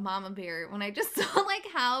proud Mama Bear when I just saw, like,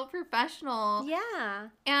 how professional. Yeah.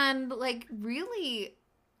 And, like, really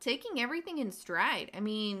taking everything in stride. I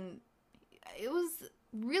mean, it was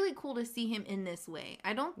really cool to see him in this way.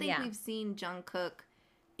 I don't think we've seen Jungkook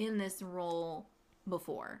in this role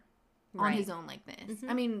before. On his own like this.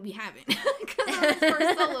 I mean, we haven't. Because of his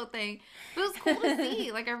first solo thing. But it was cool to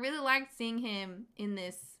see. Like, I really liked seeing him in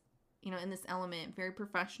this, you know, in this element. Very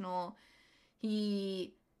professional.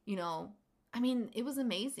 He, you know, I mean, it was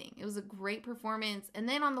amazing. It was a great performance. And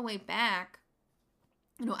then on the way back,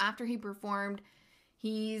 you know, after he performed,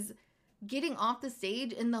 he's getting off the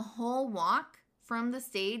stage, and the whole walk from the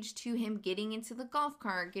stage to him getting into the golf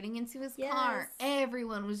cart, getting into his car,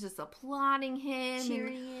 everyone was just applauding him.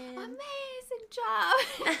 Cheering him. Amazing job.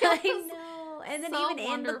 I know. And then even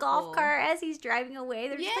in the golf cart as he's driving away,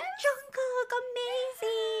 they're just like, Jungkook,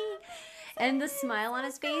 amazing. And the smile on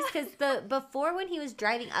his face, because before when he was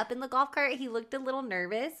driving up in the golf cart, he looked a little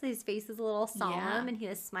nervous. His face was a little solemn, and he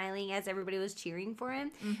was smiling as everybody was cheering for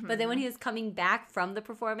him. But then when he was coming back from the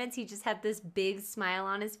performance, he just had this big smile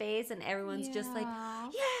on his face, and everyone's just like, yeah,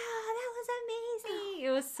 that was amazing.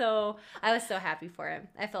 I was so happy for him.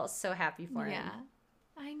 I felt so happy for him. Yeah,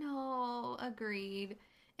 I know. Agreed.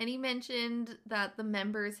 And he mentioned that the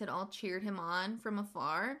members had all cheered him on from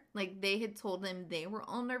afar. Like, they had told him they were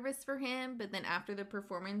all nervous for him. But then after the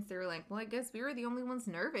performance, they were like, well, I guess we were the only ones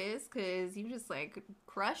nervous because you just, like,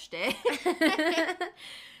 crushed it.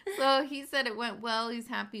 So he said it went well. He's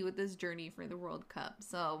happy with this journey for the World Cup.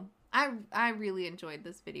 So I really enjoyed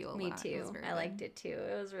this video a lot. Me too. I liked it, too.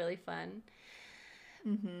 It was really fun.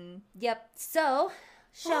 Mm-hmm. Yep. So,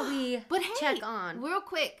 shall we check on? Real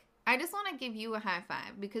quick. I just want to give you a high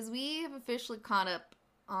five because we have officially caught up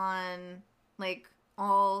on, like,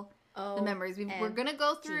 all the members. We're going to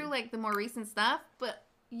go through, like, the more recent stuff, but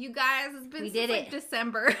you guys, it's been since, like,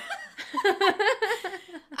 December.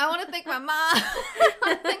 I want to thank my mom. I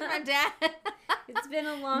want to thank my dad. It's been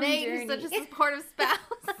a long Nate, journey. Nate, who's such a supportive spouse,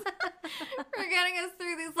 for getting us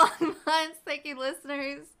through these long months. Thank you,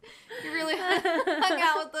 listeners. You really hung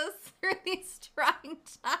out with us through these trying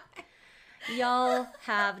times. Y'all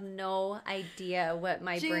have no idea what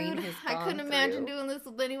my brain has gone I couldn't imagine doing this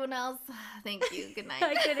with anyone else. Thank you. Good night.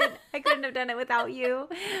 I couldn't have done it without you.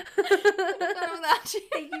 Couldn't have done it without you.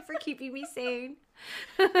 Thank you for keeping me sane.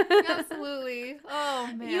 Absolutely. Oh,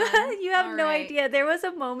 man. You have no idea. There was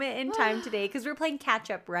a moment in time today because we're playing catch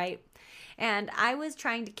up, right? And I was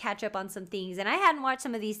trying to catch up on some things, and I hadn't watched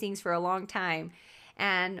some of these things for a long time.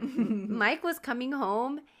 And Mike was coming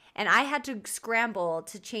home, and I had to scramble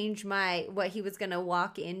to change what he was going to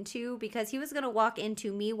walk into, because he was going to walk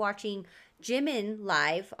into me watching Jimin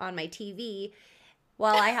live on my TV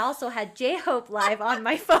while I also had J-Hope live on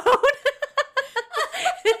my phone.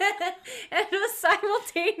 And it was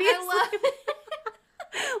simultaneously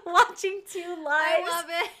watching two lives. I love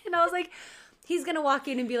it. And I was like, he's going to walk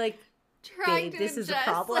in and be like, babe, this is a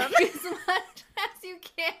problem. Like, as much as you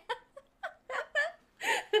can.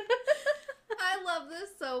 I love this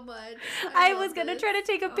so much. I was going to try to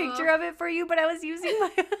take a picture of it for you, but I was using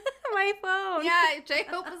my phone. Yeah,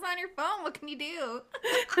 J-Hope is on your phone. What can you do?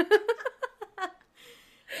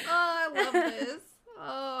 Oh, I love this.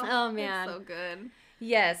 Oh man. It's so good.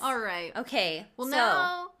 Yes. All right. Okay. Well, so,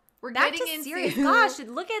 now we're back getting to into serious. Gosh,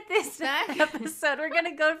 look at this episode. We're going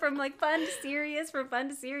to go from like fun to serious, from fun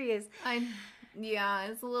to serious. Yeah,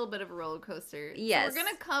 it's a little bit of a roller coaster. Yes. So we're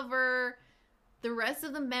going to cover the rest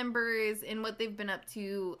of the members and what they've been up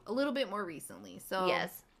to a little bit more recently. So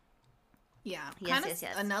yes. Yeah. Yes.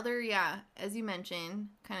 Another, as you mentioned,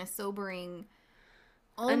 kind of sobering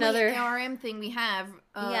another RM thing we have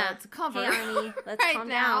to cover. Hey, Army, let's calm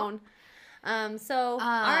down. So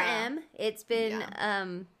RM, it's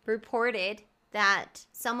been reported that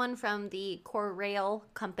someone from the Korail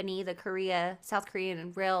company, the South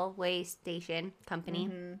Korean railway station company,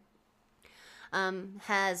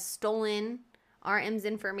 has stolen RM's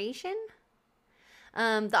information.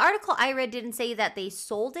 The article I read didn't say that they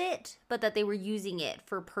sold it, but that they were using it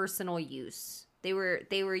for personal use. They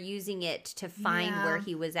were using it to find where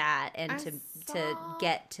he was at and to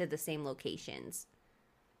get to the same locations.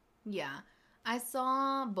 Yeah. I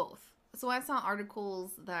saw both. So I saw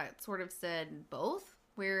articles that sort of said both,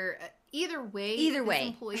 where either way, this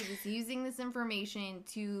employee is using this information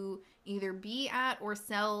to either be at or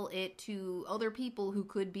sell it to other people who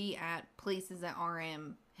could be at places that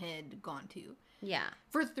RM had gone to. Yeah.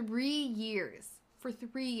 For 3 years. For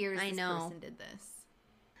 3 years, this person did this.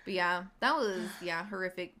 But yeah, that was,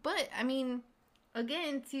 horrific. But, I mean,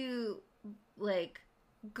 again, to, like,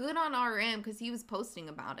 good on RM because he was posting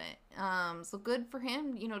about it. So good for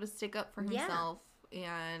him, you know, to stick up for himself.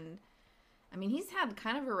 And I mean, he's had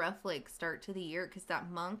kind of a rough like start to the year because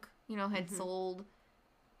that Monk, you know, had sold,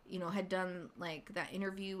 you know, had done like that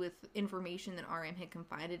interview with information that RM had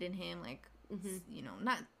confided in him, like, you know,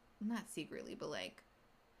 not secretly, but like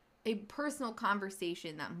a personal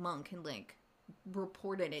conversation that Monk had like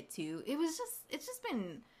reported it to. It's just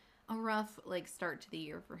been a rough like start to the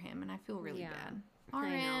year for him, and I feel really bad.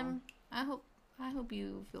 RM, I hope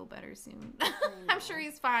you feel better soon. I'm sure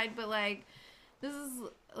he's fine, but like this is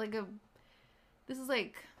like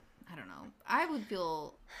I don't know. I would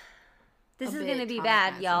feel this is gonna be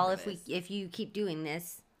bad, y'all, if you keep doing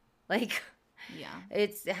this. Like,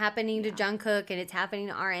 it's happening to Jungkook and it's happening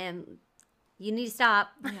to RM. You need to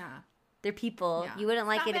stop. Yeah, they're people. You wouldn't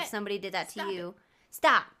like it if somebody did that to you.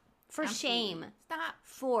 Stop. For shame. Stop.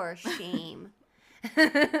 For shame.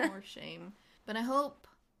 For shame. But I hope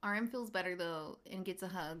RM feels better, though, and gets a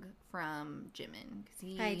hug from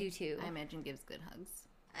Jimin. I do, too. I imagine gives good hugs.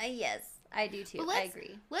 Yes, I do, too. I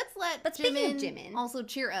agree. Let's let Jimin also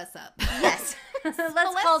cheer us up. Yes.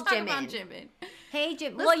 let's call Jimin. Hey,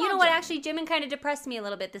 Jim. Well, you know what? Actually, Jimin kind of depressed me a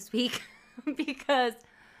little bit this week because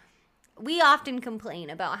we often complain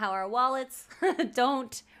about how our wallets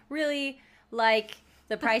don't really like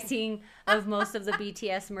the pricing of most of the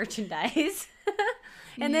BTS merchandise.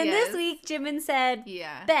 And then this week, Jimin said,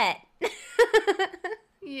 bet.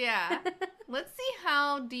 Yeah. Let's see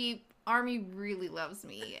how deep ARMY really loves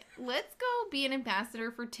me. Let's go be an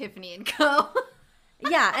ambassador for Tiffany & Co.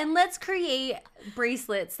 Yeah, and let's create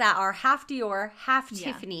bracelets that are half Dior, half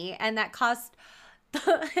Tiffany, and that cost,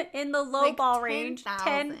 in the low ball range,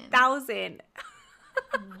 10,000.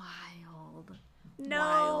 Wild.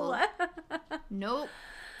 No. Wild. Nope.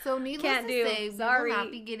 So needless to say, we will not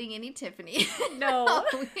be getting any Tiffany. No.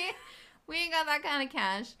 we ain't got that kind of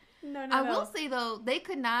cash. No. I will say, though, they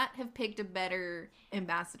could not have picked a better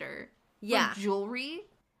ambassador. Yeah. For jewelry?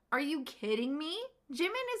 Are you kidding me? Jimin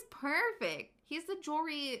is perfect. He's the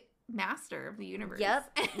jewelry master of the universe.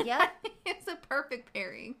 Yep. It's a perfect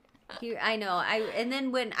pairing. I know. And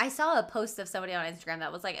then when I saw a post of somebody on Instagram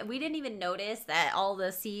that was like, we didn't even notice that all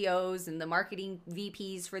the CEOs and the marketing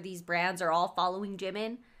VPs for these brands are all following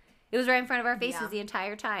Jimin. It was right in front of our faces the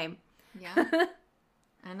entire time. Yeah.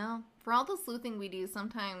 I know. For all the sleuthing we do,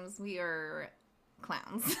 sometimes we are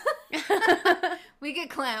clowns. We get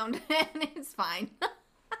clowned, and it's fine.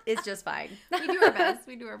 It's just fine. We do our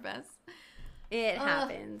best. It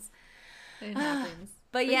happens. It happens.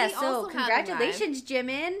 But yeah, so congratulations,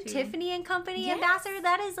 Jimin. Tiffany & Company ambassador.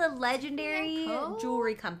 That is a legendary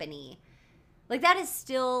jewelry company. Like, that is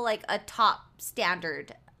still, like, a top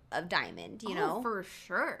standard of diamond, you know? For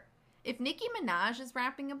sure. If Nicki Minaj is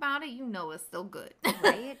rapping about it, you know it's still good.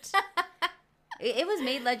 Right? It was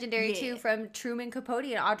made legendary, too, from Truman Capote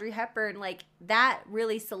and Audrey Hepburn. Like, that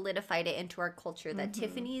really solidified it into our culture, that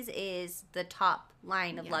Tiffany's is the top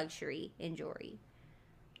line of luxury in jewelry.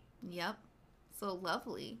 Yep. So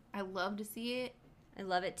lovely. I love to see it. I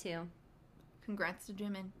love it, too. Congrats to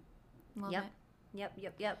Jimin. Love it. Yep.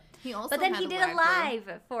 He also but then he did a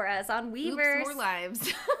live for us on Weverse. Oops, more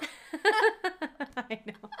lives. I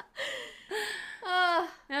know.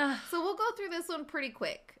 So we'll go through this one pretty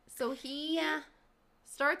quick. So he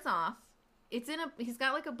starts off. He's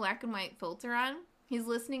got like a black and white filter on. He's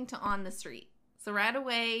listening to On the Street. So right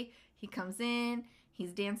away, he comes in.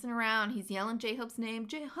 He's dancing around. He's yelling J-Hope's name.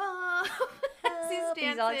 J-Hope.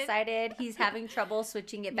 He's all excited. He's having trouble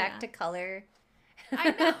switching it back to color.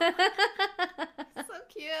 I know. So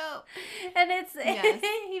cute. And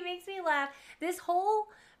he makes me laugh. This whole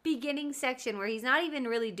beginning section where he's not even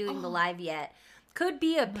really doing the live yet could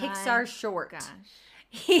be a Pixar short. Gosh.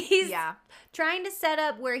 He's trying to set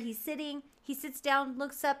up where he's sitting. He sits down,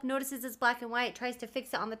 looks up, notices it's black and white, tries to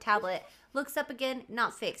fix it on the tablet, looks up again,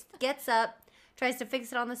 not fixed. Gets up, tries to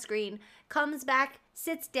fix it on the screen, comes back,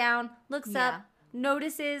 sits down, looks up,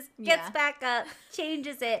 notices, gets back up,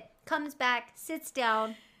 changes it, comes back, sits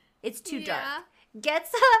down. It's too dark.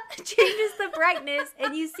 Gets up, changes the brightness,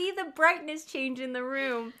 and you see the brightness change in the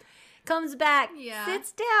room. Comes back,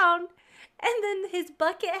 sits down, and then his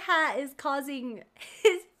bucket hat is causing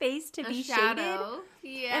his face to be shaded.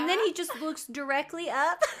 Yeah. And then he just looks directly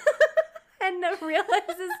up and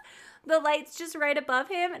realizes the light's just right above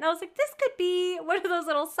him. And I was like, this could be one of those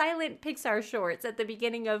little silent Pixar shorts at the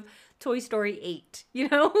beginning of Toy Story 8, you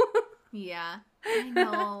know? Yeah, I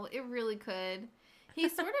know. It really could. He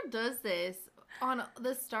sort of does this on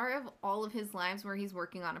the start of all of his lives where he's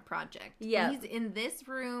working on a project. Yeah. He's in this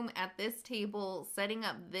room at this table setting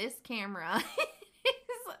up this camera.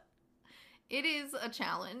 it is a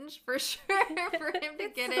challenge for sure for him to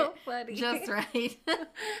get it funny. Just right.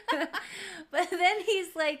 But then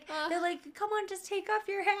he's like, they're like, come on, just take off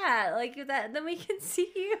your hat. Like that, then we can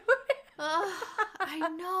see you. I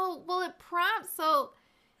know. Well, it prompts. So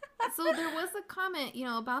there was a comment,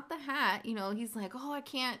 about the hat. He's like, oh, I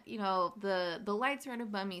can't, the lights are right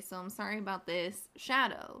above me, so I'm sorry about this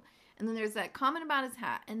shadow. And then there's that comment about his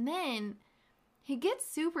hat. And then he gets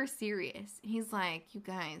super serious. He's like, you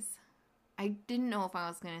guys, I didn't know if I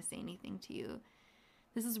was going to say anything to you.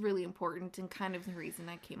 This is really important and kind of the reason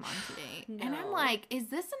I came on today. No. And I'm like, is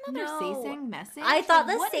this another Say-Sang message? I thought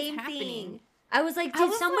the same thing. I was like,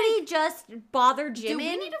 did somebody just bother Jimin? Do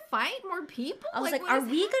we need to fight more people? I was like, are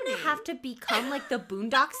we going to have to become like the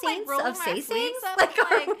Boondock Saints of Say-Sangs? Like,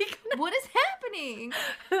 what is happening?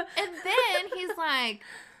 And then he's like,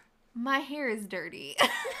 my hair is dirty.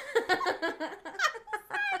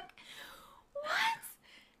 What?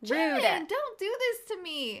 Rude. Jimin, don't do this to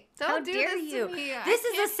me. Don't do this to me. This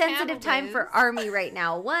is a sensitive time for ARMY right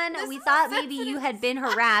now. One, we thought maybe you had been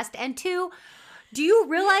harassed. And two, do you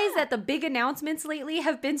realize that the big announcements lately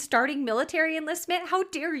have been starting military enlistment? How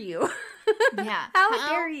dare you? Yeah. How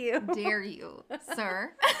dare you? Dare you,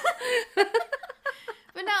 sir?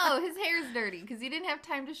 But no, his hair's dirty because he didn't have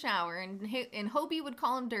time to shower, and Hobie would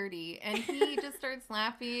call him dirty, and he just starts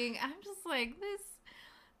laughing. I'm just like,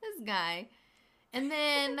 this guy. And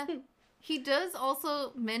then he does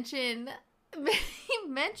also mention,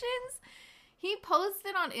 he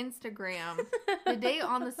posted on Instagram the day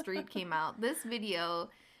On the Street came out, this video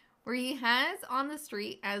where he has On the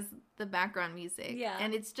Street as the background music. Yeah.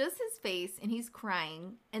 And it's just his face, and he's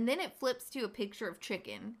crying. And then it flips to a picture of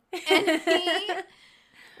chicken. And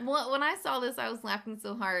when I saw this, I was laughing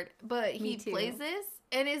so hard. But he plays this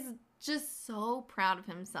and is just so proud of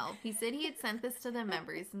himself. He said he had sent this to the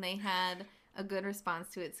members, and they had a good response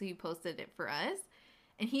to it, so he posted it for us.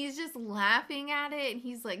 And he's just laughing at it, and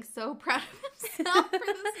he's like so proud of himself for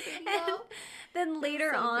this video. Then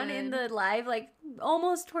later on in the live, like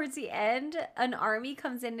almost towards the end, an ARMY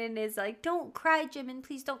comes in and is like, don't cry, Jimin,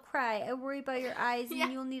 please don't cry. I worry about your eyes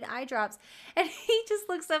and you'll need eye drops. And he just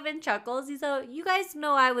looks up and chuckles. He's like, you guys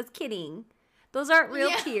know I was kidding. Those aren't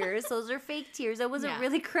real tears. Those are fake tears. I wasn't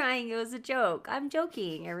really crying. It was a joke. I'm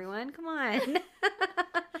joking, everyone. Come on.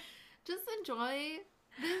 Just enjoy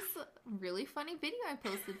this really funny video I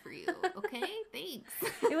posted for you, okay? Thanks.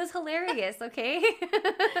 It was hilarious, okay?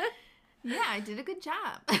 Yeah, I did a good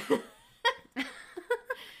job.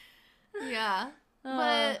 Yeah.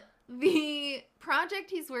 But the project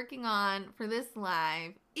he's working on for this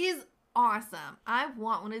live is awesome. I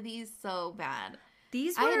want one of these so bad.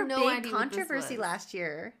 These were a big controversy last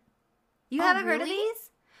year. You haven't heard of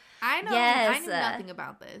these? I know. Yes. I knew nothing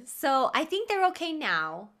about this. So I think they're okay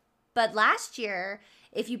now. But last year,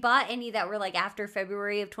 if you bought any that were like after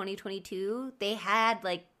February of 2022, they had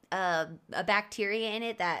like a bacteria in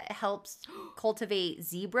it that helps cultivate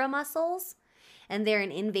zebra mussels. And they're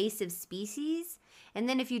an invasive species. And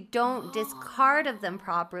then if you don't discard of them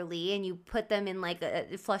properly and you put them in like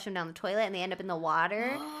flush them down the toilet and they end up in the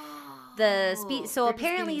water, so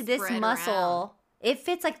apparently this mussel, it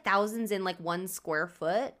fits like thousands in like 1 square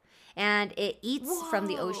foot. And it eats from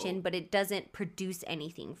the ocean, but it doesn't produce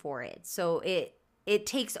anything for it. So it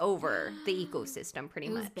takes over the ecosystem pretty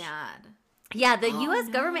much. It was bad. Yeah, the U.S.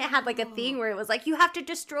 government had like a thing where it was like, you have to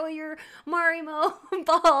destroy your Marimo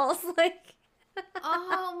balls. Like,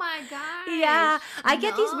 oh my gosh. Yeah. I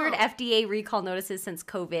get these weird FDA recall notices since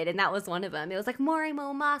COVID, and that was one of them. It was like,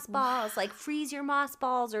 Marimo moss balls, like freeze your moss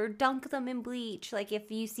balls or dunk them in bleach. Like if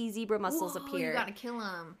you see zebra mussels appear. You gotta kill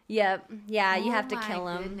them. Yep. Yeah, you have to kill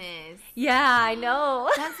them. Goodness. Yeah, I know.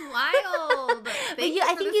 That's wild.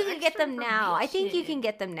 I think you can get them now. I think you can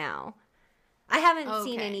get them now. I haven't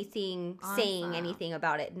seen anything saying anything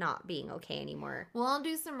about it not being okay anymore. Well, I'll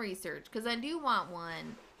do some research because I do want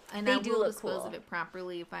one. And I will dispose of it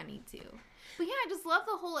properly if I need to. But yeah, I just love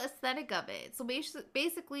the whole aesthetic of it. So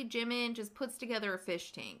basically, Jimin just puts together a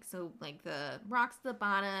fish tank. So like the rocks at the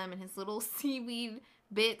bottom and his little seaweed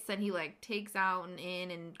bits that he like takes out and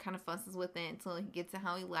in and kind of fusses with it until he gets it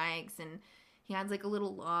how he likes. And he adds like a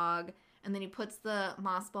little log. And then he puts the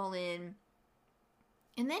moss ball in.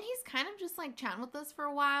 And then he's kind of just like chatting with us for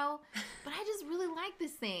a while. But I just really like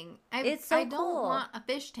this thing. It's so cool. I don't want a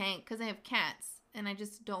fish tank because I have cats. And I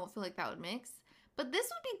just don't feel like that would mix. But this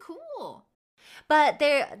would be cool. But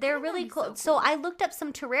they're really cool. So I looked up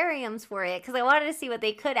some terrariums for it because I wanted to see what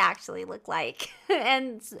they could actually look like.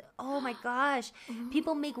 And oh my gosh,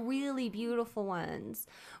 people make really beautiful ones.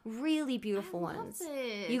 Really beautiful ones.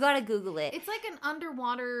 This. You gotta Google it. It's like an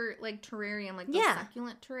underwater like terrarium, like the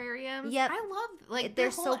succulent terrariums. Yep. I love like they're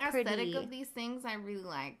the whole so aesthetic pretty. of these things. I really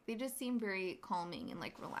like. They just seem very calming and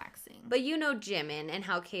like relaxing. But you know Jimin and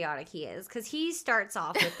how chaotic he is because he starts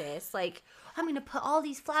off with this like, I'm gonna put all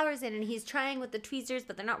these flowers in, and he's trying with the tweezers,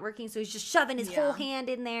 but they're not working, so he's just shoving his whole hand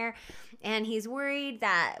in there, and he's worried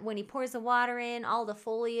that when he pours the water in, all the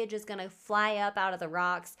foliage is gonna fly up out of the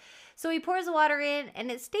rocks. So he pours the water in,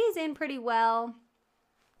 and it stays in pretty well.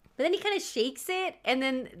 But then he kind of shakes it, and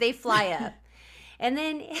then they fly up. And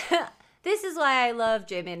then this is why I love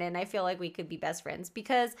Jimin, and I feel like we could be best friends.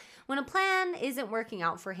 Because when a plan isn't working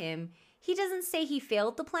out for him, he doesn't say he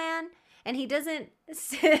failed the plan, and he doesn't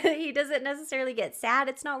necessarily get sad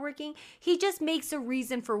it's not working. He just makes a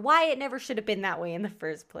reason for why it never should have been that way in the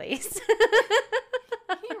first place.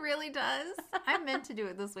 He really does. I meant to do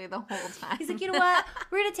it this way the whole time. He's like, you know what?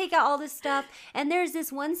 We're going to take out all this stuff. And there's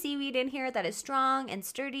this one seaweed in here that is strong and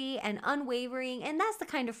sturdy and unwavering. And that's the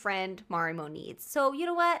kind of friend Marimo needs. So you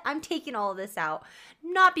know what? I'm taking all of this out.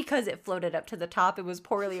 Not because it floated up to the top and was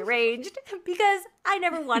poorly arranged. Because I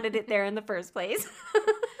never wanted it there in the first place.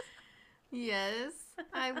 Yes.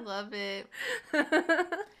 I love it.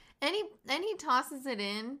 And he tosses it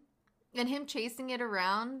in. And him chasing it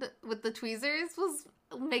around with the tweezers was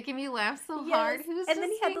making me laugh so hard. And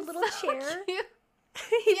then he had the little chair.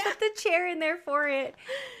 He put the chair in there for it.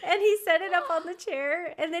 And he set it up on the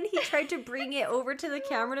chair. And then he tried to bring it over to the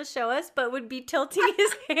camera to show us, but would be tilting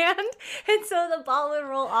his hand. And so the ball would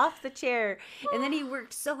roll off the chair. And then he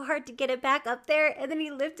worked so hard to get it back up there. And then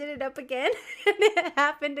he lifted it up again. And it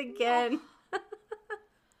happened again.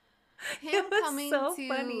 Him coming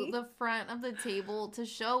to the front of the table to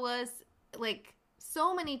show us, like,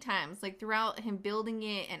 so many times, like, throughout him building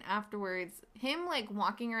it and afterwards, him, like,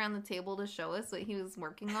 walking around the table to show us what he was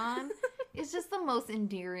working on is just the most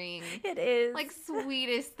endearing. It is. Like,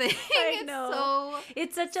 sweetest thing. I know.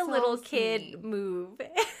 It's such a little kid move.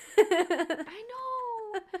 I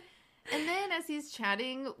know. And then as he's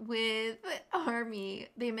chatting with Army,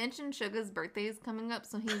 they mention Suga's birthday is coming up,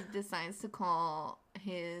 so he decides to call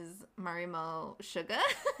his Marimo Suga.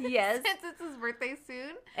 Yes. Since it's his birthday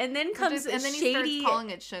soon. And then comes and then shady, he starts calling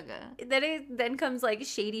it Suga. Then comes like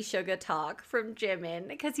shady Suga talk from Jimin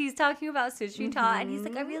because he's talking about Suchwita and he's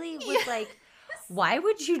like, I really was like, why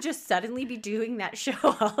would you just suddenly be doing that show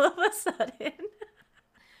all of a sudden?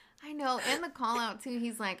 I know. And the call out too,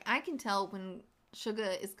 he's like, I can tell when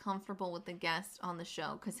Suga is comfortable with the guest on the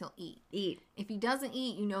show because he'll eat. If he doesn't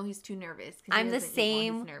eat, you know he's too nervous. I'm the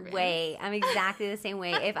same way. I'm exactly the same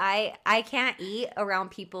way. If I can't eat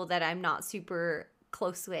around people that I'm not super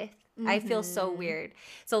close with. I feel so weird.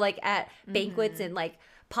 So like at banquets and like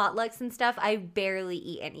potlucks and stuff, I barely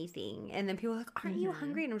eat anything. And then people are like, aren't you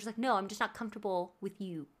hungry? And I'm just like, no, I'm just not comfortable with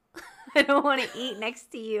you. I don't want to eat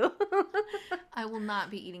next to you. I will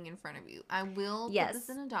not be eating in front of you. I will put this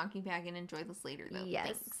in a donkey bag and enjoy this later, though. Yes.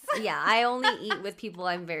 Thanks. Yeah, I only eat with people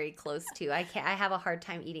I'm very close to. I have a hard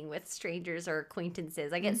time eating with strangers or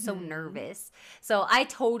acquaintances. I get so nervous. So I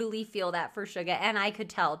totally feel that for Suga, and I could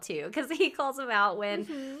tell too because he calls him out when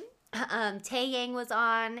Tae Yang was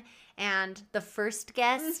on. And the first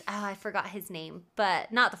guest, I forgot his name,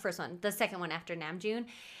 but not the first one, the second one after Namjoon.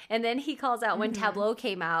 And then he calls out when Tableau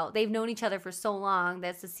came out. They've known each other for so long.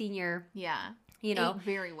 That's a senior. Yeah. You know. Ate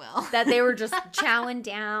very well. That they were just chowing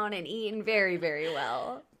down and eating very, very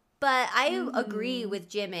well. But I agree with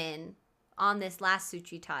Jimin on this last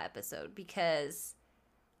Suchwita episode because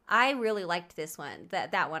I really liked this one,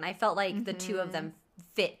 that one. I felt like the two of them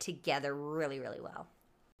fit together really, really well.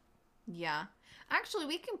 Yeah. Actually,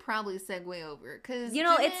 we can probably segue over because you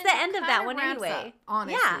know it's the end of that one anyway. Up,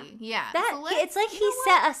 honestly, yeah. So it's like he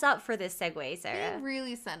set us up for this segue, Sarah. He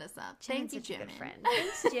really set us up. Thank you, Jimin.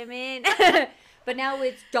 Thanks, Jimin. But now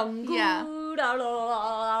it's Jungkook. Yeah.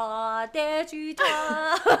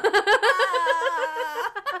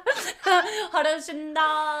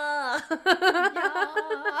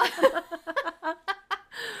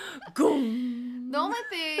 The only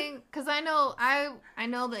thing, because I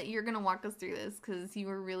know that you're gonna walk us through this because you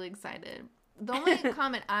were really excited. The only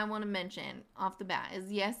comment I want to mention off the bat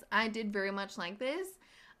is yes, I did very much like this.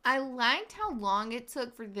 I liked how long it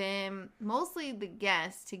took for them, mostly the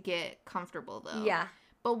guests, to get comfortable though. Yeah.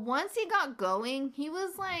 But once he got going, he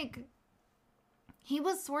was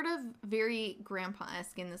sort of very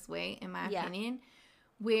grandpa-esque in this way, in my opinion.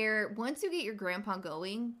 Where once you get your grandpa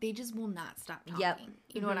going, they just will not stop talking. Yep.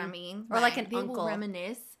 You know what I mean? Or like an they uncle. Will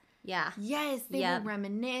reminisce. Yeah. Yes, they will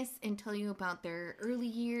reminisce and tell you about their early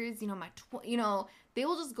years. You know, they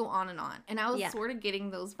will just go on. And I was sort of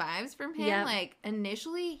getting those vibes from him. Yep. Like,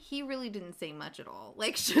 initially, he really didn't say much at all.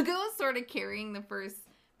 Like, Suga was sort of carrying the first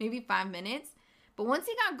maybe 5 minutes. But once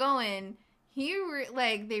he got going,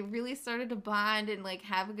 they really started to bond and, like,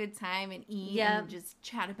 have a good time and eat and just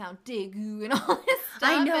chat about Daegu and all this stuff.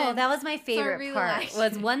 I know. That was my favorite part.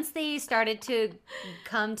 Was once they started to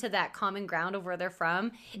come to that common ground of where they're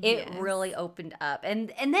from, it really opened up. And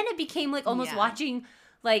then it became, like, almost watching,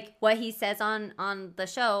 like, what he says on the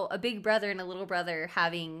show, a big brother and a little brother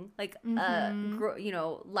having, like,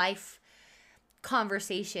 life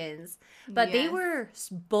conversations. But they were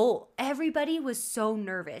both, everybody was so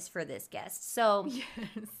nervous for this guest. So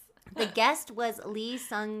the guest was Lee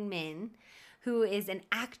Sung-min, who is an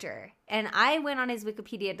actor. And I went on his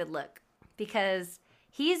Wikipedia to look because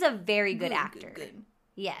he's a very good actor. Good.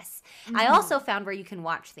 Yes. I also found where you can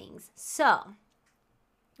watch things. So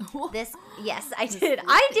this, yes, I did.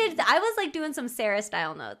 I was like doing some Sarah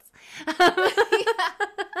style notes.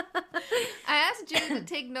 I asked Jen to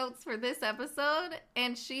take notes for this episode,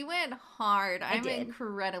 and she went hard. I'm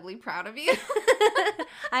incredibly proud of you.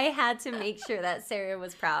 I had to make sure that Sarah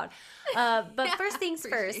was proud. But first things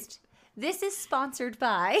first, this is sponsored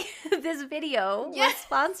by, this video was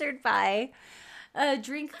sponsored by a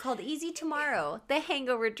drink called Easy Tomorrow, the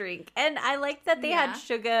hangover drink. And I like that they had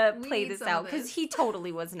Suga play this out because he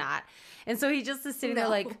totally was not. And so he just is sitting there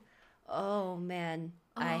like, oh man,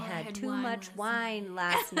 I had too much wine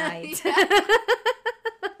last night.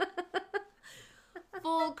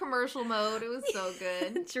 Full commercial mode. It was so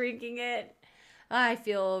good. Drinking it. I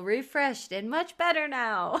feel refreshed and much better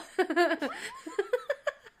now.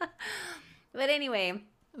 But anyway.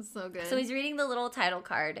 It's so good. So he's reading the little title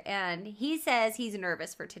card, and he says he's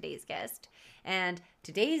nervous for today's guest. And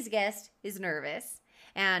today's guest is nervous.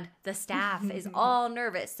 And the staff is all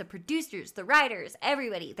nervous. The producers, the writers,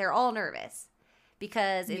 everybody, they're all nervous.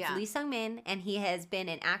 Because it's Lee Sung-min, and he has been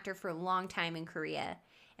an actor for a long time in Korea.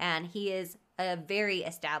 And he is a very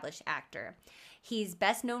established actor. He's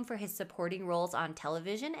best known for his supporting roles on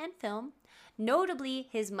television and film. Notably,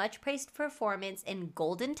 his much-praised performance in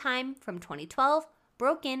Golden Time from 2012,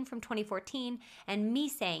 Broken from 2014, and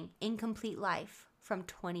Misang, Incomplete Life from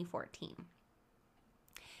 2014.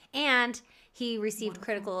 And he received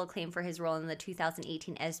critical acclaim for his role in the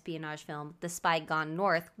 2018 espionage film, The Spy Gone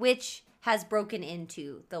North, which has broken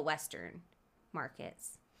into the Western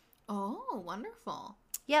markets. Oh, wonderful.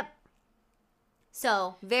 Yep.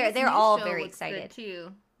 So they're all very excited. Good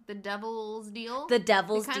too. The Devil's Deal. The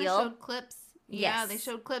Devil's Deal. They showed clips. Yes. Yeah, they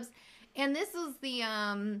showed clips. And this is the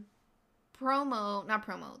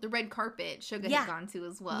the red carpet Suga had gone to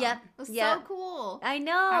as well. Yep. It was so cool. I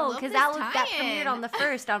know, because that premiered on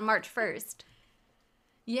on March 1st.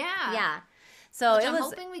 Yeah. Yeah. So I'm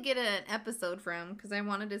hoping we get an episode from, because I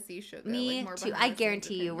wanted to see Suga. Me too. I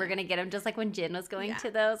guarantee you we're going to get him just like when Jin was going to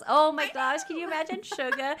those. Oh my gosh, can you imagine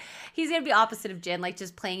Suga? He's going to be opposite of Jin, like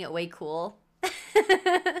just playing it way cool.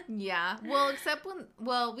 Yeah. Well, except we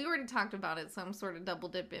already talked about it, so I'm sort of double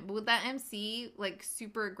dipping. But with that MC, like,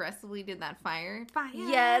 super aggressively did that fire.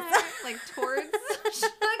 Yes. Like, towards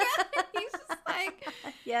Suga. He's just like,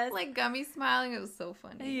 like gummy smiling. It was so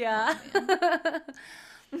funny. Yeah.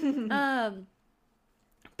 Oh,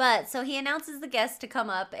 but so he announces the guest to come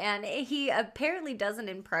up, and he apparently does an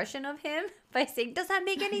impression of him by saying, "Does that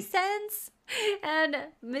make any sense?" And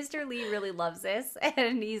Mr. Lee really loves this,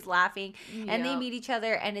 and he's laughing, and they meet each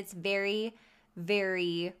other, and it's very,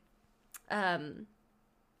 very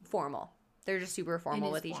formal. They're just super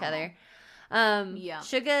formal with each other.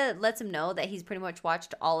 Suga lets him know that he's pretty much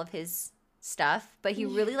watched all of his stuff, but he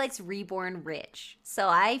really likes Reborn Rich. So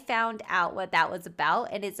I found out what that was about,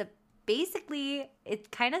 and it's basically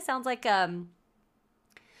it kind of sounds like a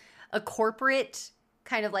corporate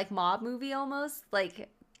kind of like mob movie almost. Like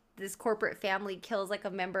this corporate family kills like a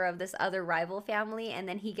member of this other rival family, and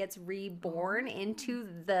then he gets reborn into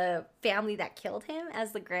the family that killed him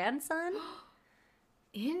as the grandson.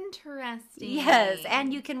 Interesting. Yes,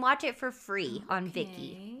 and you can watch it for free on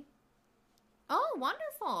Viki. Oh,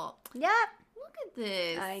 wonderful. Yep. Look at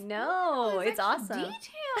this. I know. It's awesome.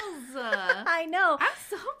 Details. I know. I'm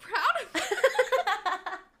so proud of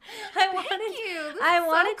you. I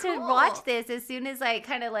wanted to watch this as soon as I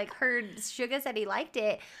kind of like heard Suga said he liked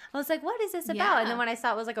it. I was like, what is this about? And then when I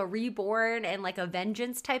saw it was like a reborn and like a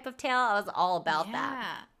vengeance type of tale, I was all about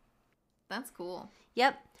that. That's cool.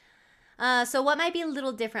 Yep. So what might be a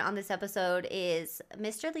little different on this episode is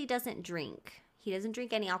Mr. Lee doesn't drink. He doesn't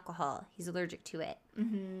drink any alcohol. He's allergic to it.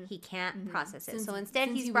 Mm-hmm. He can't process it. So instead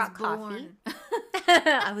he's brought coffee.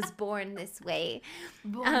 I was born this way.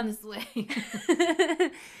 This way.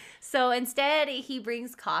 So instead, he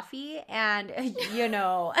brings coffee, and, you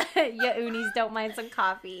know, Unis don't mind some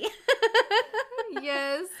coffee.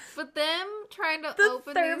 Yes, but them trying to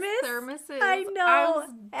open these thermoses. I know.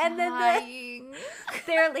 And dying.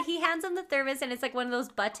 then he hands them the thermos, and it's like one of those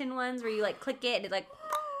button ones where you like click it and it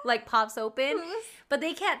like pops open. But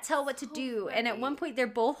they can't tell what to do. Funny. And at one point, they're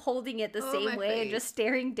both holding it the same way and just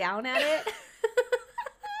staring down at it.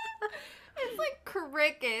 It's like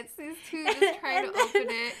crickets. These two just trying to open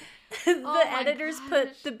it. The editors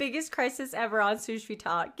put the biggest crisis ever on Sushi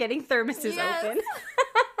Talk, getting thermoses open.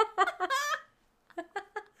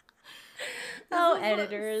 Oh,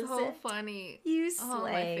 editors. So funny. You slay. Oh,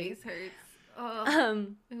 my face hurts. Oh,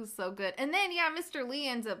 it was so good. And then, yeah, Mr. Lee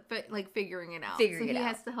ends up figuring it out. He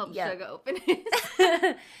has to help Suga open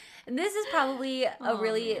it. And this is probably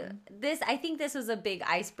I think this was a big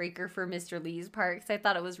icebreaker for Mr. Lee's part, because I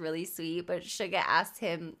thought it was really sweet. But Suga asked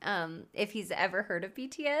him if he's ever heard of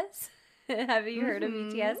BTS. Have you heard of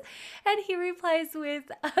BTS? And he replies with,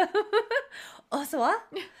 어서와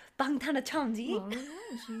방탄소년단.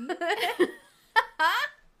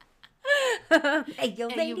 Hey, yo,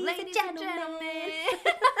 ladies and gentlemen.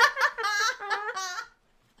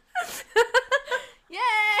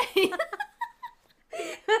 Yay!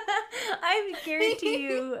 I guarantee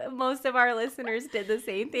you most of our listeners did the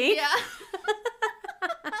same thing. Yeah.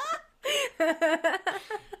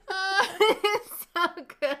 It's so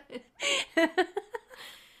good.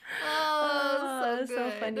 Oh, so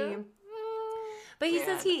funny. But he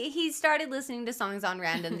says he started listening to songs on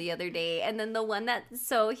random the other day. And then the one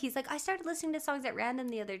he's like, I started listening to songs at random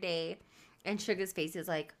the other day. And Suga's face is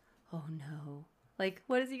like, oh no. Like,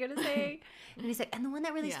 what is he going to say? And he's like, and the one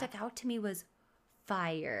that really stuck out to me was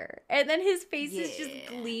Fire. And then his face is just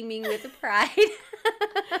gleaming with pride.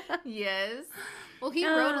 Yes. Well, he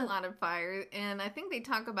wrote a lot of Fire. And I think they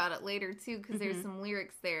talk about it later, too, because there's some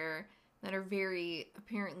lyrics there that are very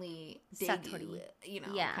apparently Daegu,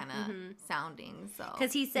 kind of sounding. So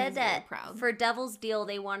because he said that for Devil's Deal,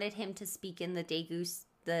 they wanted him to speak in the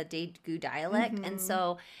Daegu dialect, and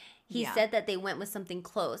so he said that they went with something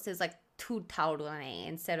close. It was like Tu Taurone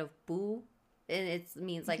instead of Bu, and it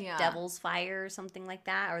means like Devil's Fire or something like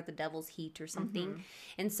that, or the Devil's Heat or something.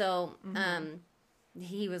 And so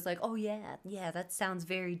he was like, "Oh yeah, that sounds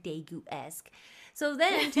very Daegu-esque." So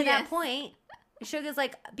then to that point. Suga's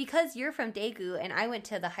like, because you're from Daegu and I went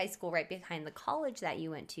to the high school right behind the college that you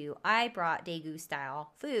went to, I brought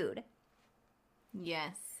Daegu-style food.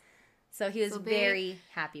 Yes. So he was very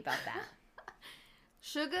happy about that.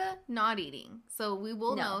 Suga not eating. So we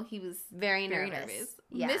will know he was very nervous.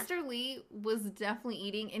 Yeah. Mr. Lee was definitely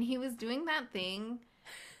eating, and he was doing that thing.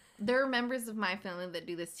 There are members of my family that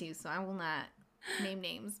do this too, so I will not name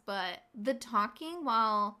names. But the talking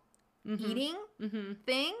while eating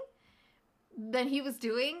thing that he was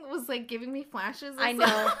doing was like giving me flashes. I know.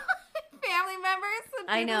 Family members that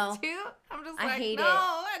do I know. This too. I'm just I hate it.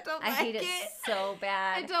 I don't like it. I hate it so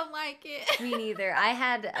bad. I don't like it. Me neither. I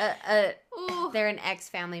had they're an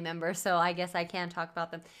ex-family member, so I guess I can talk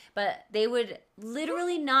about them. But they would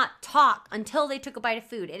literally not talk until they took a bite of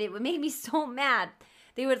food, and it would make me so mad.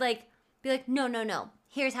 They would be like, no.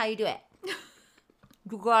 Here's how you do it.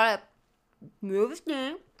 You gotta move his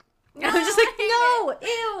name. And I'm just like, no,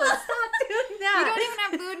 ew, stop doing that. You don't even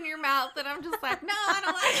have food in your mouth, and I'm just like, no, I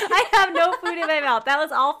don't like it. I have no food in my mouth. That was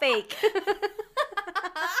all fake.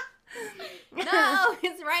 No,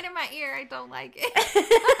 it's right in my ear. I don't like it.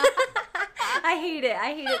 I hate it.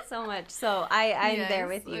 I hate it so much. So I'm there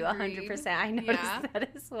with you 100%. I noticed that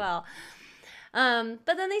as well. But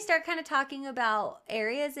then they start kind of talking about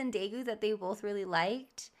areas in Daegu that they both really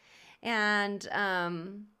liked. And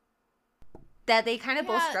that they kind of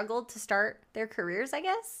both struggled to start their careers, I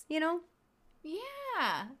guess,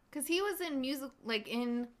 Yeah, because he was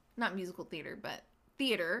in not musical theater, but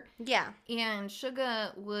theater. Yeah. And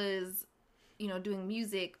Suga was, doing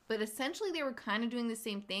music, but essentially they were kind of doing the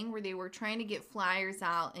same thing where they were trying to get flyers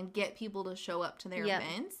out and get people to show up to their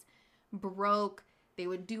events. Broke. They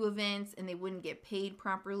would do events and they wouldn't get paid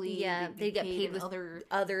properly. Yeah, they'd get paid with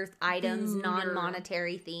other items,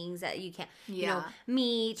 non-monetary things that you can't,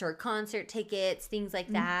 meat or concert tickets, things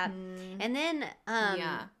like that. And then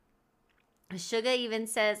Suga even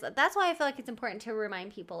says, that's why I feel like it's important to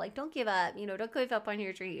remind people, like, don't give up, don't give up on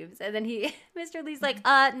your dreams. And then Mr. Lee's like,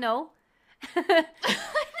 no.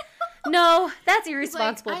 No, that's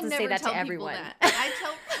irresponsible to say that to everyone. I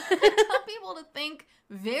tell people to think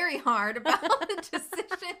very hard about the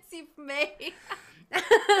decisions you've made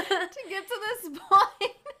to get to this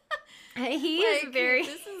point. He is very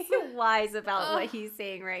wise about what he's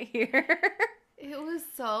saying right here. It was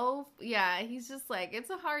so, yeah, he's just like, it's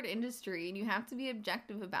a hard industry and you have to be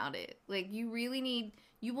objective about it. Like, you really need,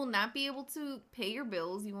 you will not be able to pay your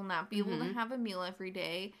bills. You will not be able to have a meal every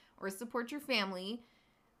day or support your family.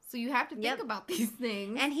 So you have to think about these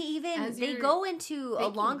things. And he even, they go into a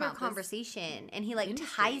longer conversation and he like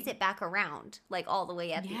ties it back around like all the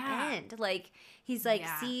way at the end. Like, he's like,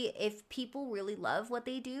 see, if people really love what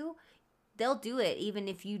they do, they'll do it even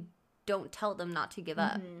if you don't tell them not to give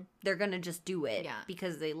up. They're going to just do it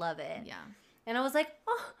because they love it. Yeah. And I was like,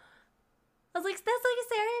 oh, that's like Sarah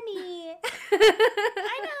and me.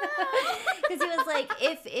 I know. Because he was like,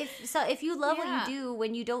 if you love what you do,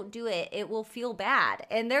 when you don't do it, it will feel bad.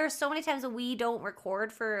 And there are so many times when we don't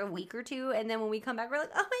record for a week or two, and then when we come back, we're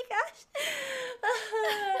like, oh my gosh,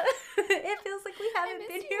 it feels like we haven't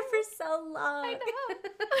been here for so long. I know.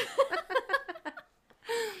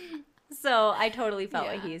 So I totally felt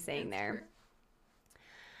what he was saying there.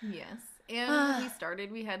 True. Yes. And when we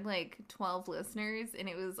started, we had like 12 listeners, and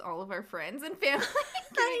it was all of our friends and family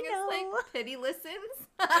giving us like pity listens.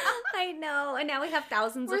 I know. And now we have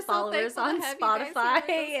thousands of followers on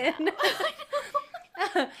Spotify.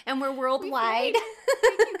 And we're worldwide.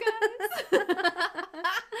 Thank you guys.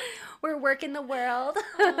 We're working the world.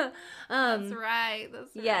 That's right.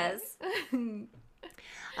 That's right. Yes.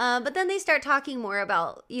 But then they start talking more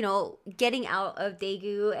about, you know, getting out of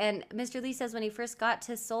Daegu. And Mr. Lee says when he first got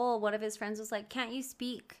to Seoul, one of his friends was like, can't you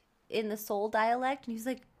speak in the Seoul dialect? And he's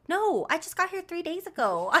like, no, I just got here 3 days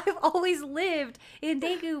ago. I've always lived in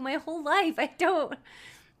Daegu my whole life. I don't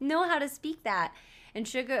know how to speak that. And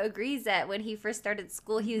Suga agrees that when he first started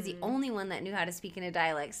school, he was the only one that knew how to speak in a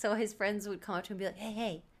dialect. So his friends would come up to him and be like,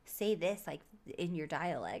 hey, say this, like, in your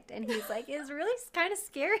dialect. And he's like, it's really kind of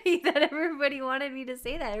scary that everybody wanted me to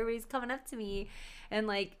say that. Everybody's coming up to me and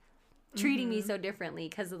like treating me so differently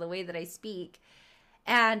because of the way that I speak.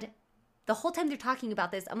 And the whole time they're talking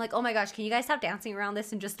about this, I'm like, oh my gosh, can you guys stop dancing around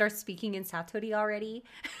this and just start speaking in Satori already?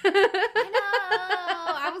 I know.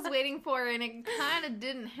 I was waiting for it and it kind of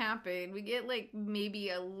didn't happen. We get like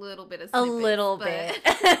maybe a little bit of snippets, a little bit.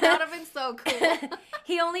 That would have been so cool.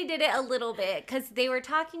 He only did it a little bit because they were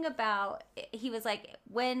talking about, he was like,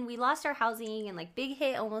 when we lost our housing and like Big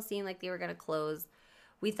Hit almost seemed like they were going to close,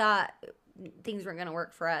 we thought things weren't going to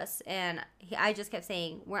work for us. And I just kept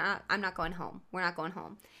saying, I'm not going home. We're not going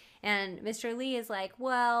home. And Mr. Lee is like,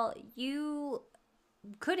 well, you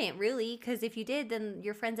couldn't really, because if you did, then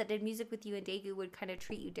your friends that did music with you in Daegu would kind of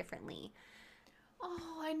treat you differently.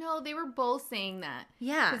 Oh, I know. They were both saying that.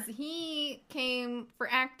 Yeah. Because he came for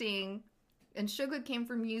acting and Suga came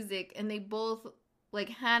for music, and they both like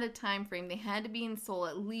had a time frame. They had to be in Seoul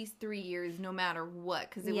at least 3 years no matter what,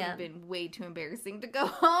 because it would have been way too embarrassing to go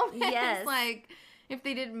home. Yes. It's like, if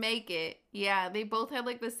they didn't make it, they both had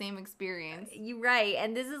like the same experience. You're right.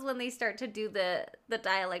 And this is when they start to do the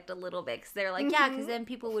dialect a little bit, because they're like, yeah, because then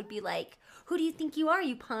people would be like, who do you think you are,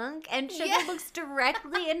 you punk? And Suga looks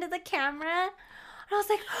directly into the camera. And I was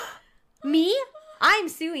like, me? I'm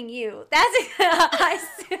suing you. That's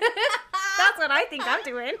what I think I'm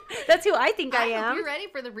doing. That's who I think I am. I hope you're ready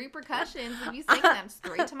for the repercussions if you say them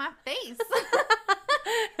straight to my face.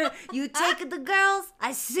 You take the girls,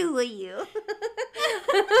 I sue you.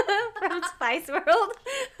 From Spice World.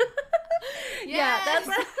 Yeah, that's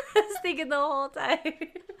what I was thinking the whole time.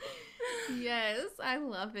 Yes, I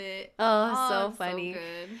love it. Oh, so funny. So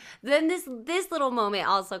good. Then this little moment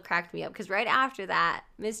also cracked me up, because right after that,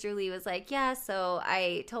 Mr. Lee was like, yeah, so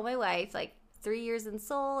I told my wife, like, 3 years in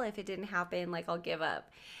Seoul, if it didn't happen, like, I'll give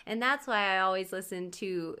up. And that's why I always listen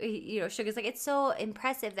to, you know, Suga's like, it's so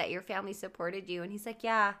impressive that your family supported you. And he's like,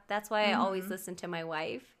 yeah, that's why I always listen to my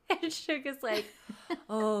wife. And Suga's like,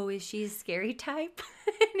 oh, is she a scary type?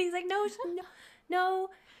 And he's like, no, she's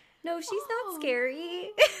not scary.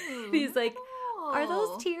 And he's like, are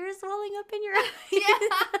those tears welling up in your eyes?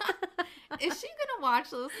 Yeah. Is she gonna watch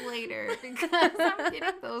this later? Because I'm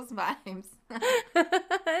getting those vibes.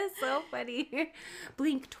 It's so funny.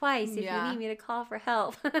 Blink twice if you need me to call for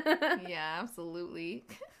help. Yeah, absolutely.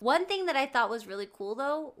 One thing that I thought was really cool,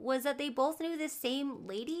 though, was that they both knew this same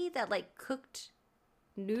lady that, like, cooked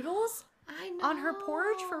noodles on her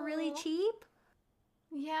porch for really cheap.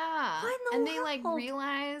 Yeah. And they, like,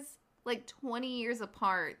 realized, like, 20 years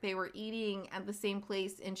apart, they were eating at the same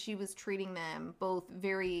place, and she was treating them both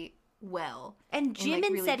very well. And Jimin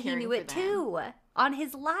like, really said he knew it, too, on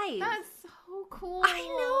his live. That's so cool. I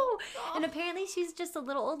know. Oh. And apparently she's just a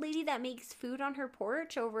little old lady that makes food on her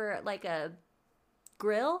porch over, like, a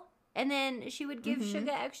grill. And then she would give Suga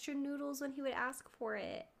extra noodles when he would ask for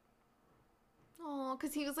it. Oh,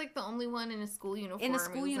 because he was, like, the only one in a school uniform. In a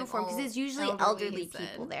school uniform, because it's usually elderly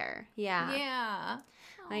people there. Yeah. Yeah.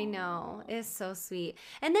 I know. It's so sweet.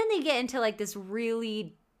 And then they get into like this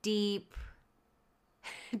really deep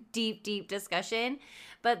discussion.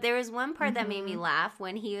 But there was one part that made me laugh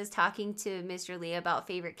when he was talking to Mr. Lee about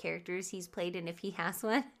favorite characters he's played and if he has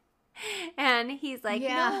one. And he's like,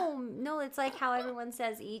 no, it's like how everyone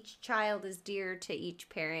says each child is dear to each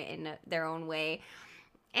parent in their own way.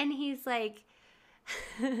 And he's like,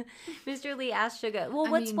 Mr. Lee asked Suga, well,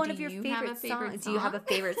 what's one of your favorite songs? Do you have a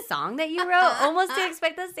favorite song that you wrote? Almost to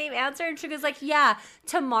expect the same answer. And Suga's like, yeah,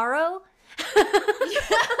 Tomorrow.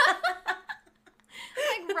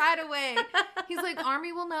 Like right away. He's like,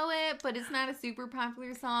 Army will know it, but it's not a super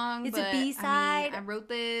popular song. It's a B-side. I wrote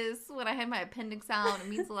this when I had my appendix out. It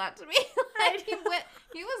means a lot to me. Like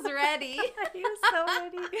he was ready. He was so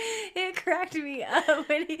ready. It cracked me up.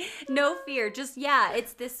 When no fear. Just, yeah,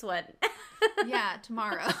 it's this one. Yeah,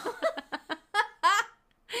 Tomorrow.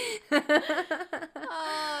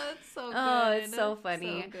 Oh, it's so good. Oh, it's so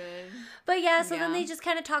funny. So good. But yeah, so then they just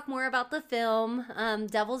kind of talk more about the film,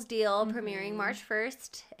 Devil's Deal, premiering March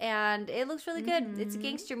 1st. And it looks really good. It's a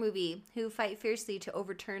gangster movie who fight fiercely to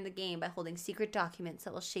overturn the game by holding secret documents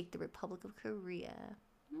that will shake the Republic of Korea.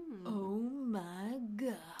 Oh my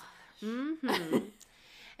gosh. Mm-hmm.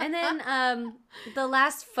 And then the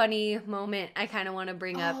last funny moment I kind of want to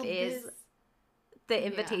bring up is the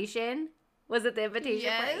invitation. Was it the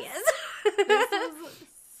invitation part? Yes. This was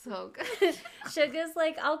so good. Suga's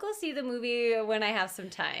like, I'll go see the movie when I have some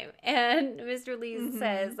time. And Mr. Lee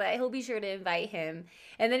says that he'll be sure to invite him.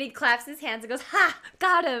 And then he claps his hands and goes, ha,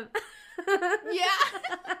 got him.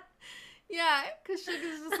 Yeah. Yeah, because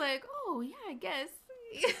Suga's just like, oh, yeah, I guess.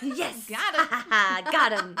 Yes. Got him.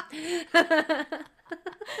 Got him.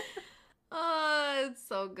 Oh, it's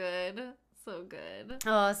so good. So good.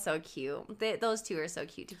 Oh, so cute. Those two are so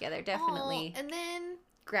cute together. Definitely. Oh, and then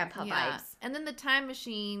grandpa vibes. And then the time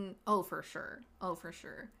machine. Oh, for sure.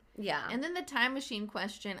 Yeah. And then the time machine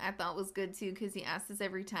question I thought was good too because he asks this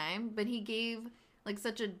every time, but he gave like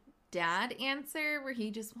such a dad answer where he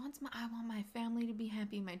just wants I want my family to be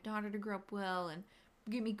happy, my daughter to grow up well, and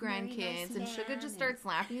give me grandkids. And Suga just starts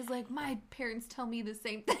laughing. He's like, my parents tell me the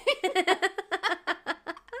same thing.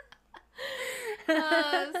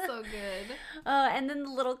 So good. And then the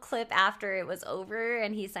little clip after it was over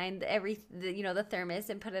and he signed the thermos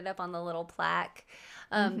and put it up on the little plaque.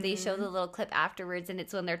 They show the little clip afterwards, and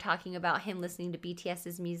it's when they're talking about him listening to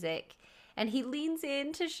BTS's music. And he leans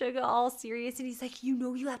in to Suga all serious, and he's like,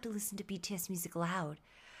 you have to listen to BTS music loud.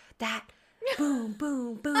 That boom,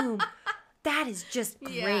 boom, boom. That is just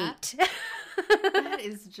great. Yeah. That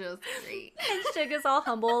is just great. And Suga's all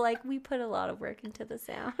humble, like, we put a lot of work into the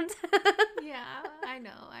sound. Yeah, I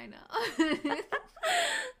know.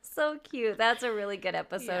 So cute. That's a really good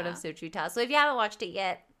episode of Suchuta. So if you haven't watched it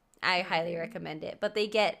yet, I highly recommend it. But they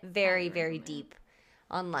get very, very deep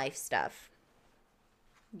on life stuff.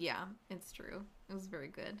 Yeah, it's true. It was very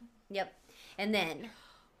good. Yep. And then,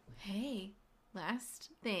 hey, last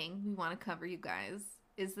thing we want to cover, you guys,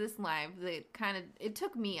 is this live that it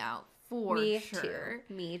took me out for sure.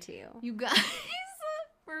 Me too. You guys,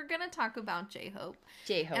 we're going to talk about J-Hope.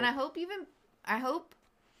 And I hope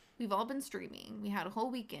we've all been streaming. We had a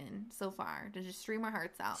whole weekend so far to just stream our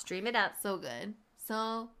hearts out. Stream it up. So good.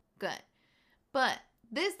 So good. But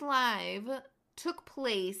this live took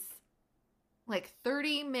place like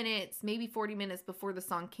 30 minutes, maybe 40 minutes before the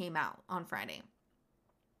song came out on Friday.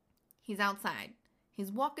 He's outside.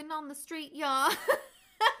 He's walking on the street, y'all.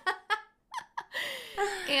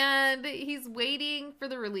 And he's waiting for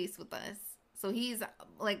the release with us. So he's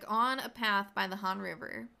like on a path by the Han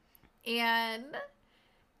River. And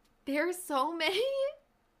there's so many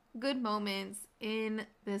good moments in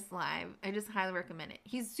this live. I just highly recommend it.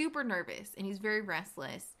 He's super nervous and he's very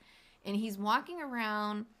restless. And he's walking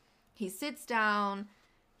around. He sits down.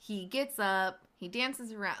 He gets up. He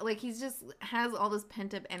dances around. Like, he's just has all this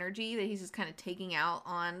pent-up energy that he's just kind of taking out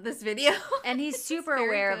on this video. And he's super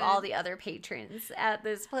aware of all the other patrons at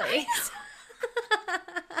this place.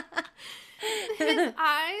 His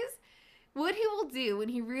eyes, what he will do when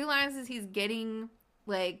he realizes he's getting,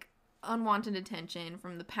 like, unwanted attention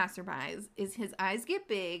from the passerbys is his eyes get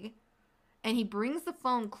big and he brings the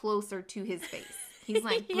phone closer to his face. He's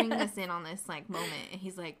like, bring us in on this like moment. And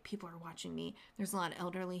he's like, people are watching me. There's a lot of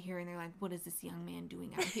elderly here. And they're like, what is this young man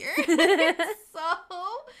doing out here? It's so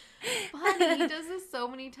funny. He does this so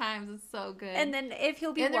many times. It's so good. And then if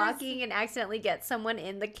he'll be walking and accidentally get someone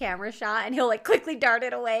in the camera shot and he'll like quickly dart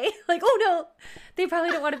it away. Like, oh no, they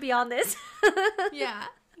probably don't want to be on this. Yeah.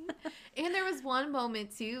 And there was one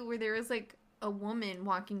moment too where there was like a woman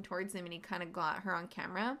walking towards him and he kind of got her on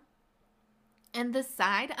camera. And the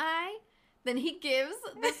side eye then he gives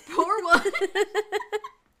this poor woman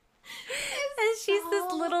And she's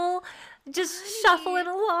this little, just shuffling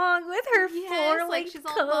along with her floor-length she's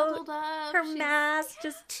coat, all bubbled up. her mask,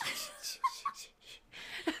 just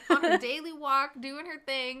on her daily walk, doing her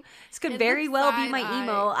thing. This could very well be my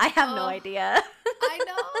emo. I have no idea. I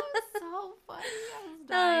know, it's so funny. I was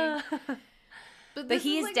dying. But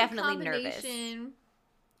he is definitely nervous.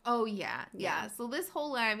 Oh, yeah. So this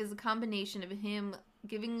whole live is a combination of him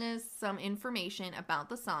giving us some information about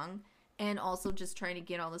the song and also just trying to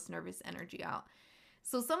get all this nervous energy out.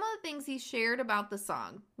 So some of the things he shared about the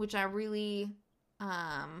song, which I really,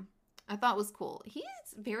 I thought was cool. He's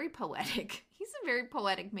very poetic. He's a very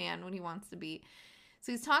poetic man when he wants to be.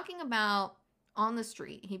 So he's talking about on the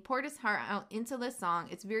street. He poured his heart out into this song.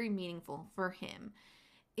 It's very meaningful for him.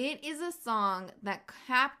 It is a song that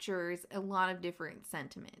captures a lot of different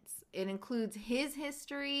sentiments. It includes his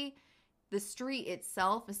history. The street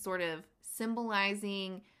itself is sort of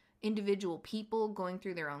symbolizing individual people going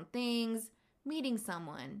through their own things, meeting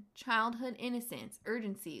someone, childhood innocence,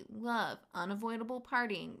 urgency, love, unavoidable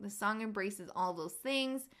parting. The song embraces all those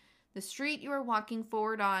things. The street you are walking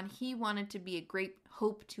forward on, he wanted to be a great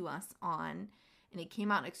hope to us on. And it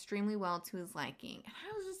came out extremely well to his liking. And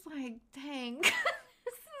I was just like, dang. This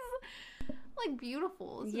is like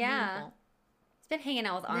beautiful. It's beautiful. It's been hanging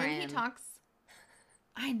out with RM. Then he talks.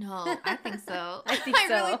 I know. I think so. I think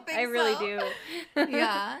so. I really do.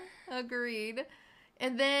 Yeah, agreed.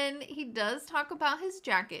 And then he does talk about his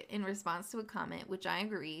jacket in response to a comment, which I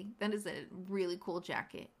agree. That is a really cool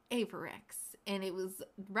jacket. Avirex. And it was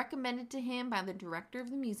recommended to him by the director of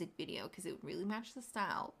the music video because it would really match the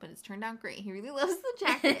style. But it's turned out great. He really loves the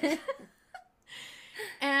jacket.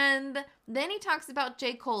 And then he talks about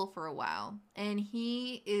J. Cole for a while. And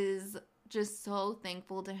he is just so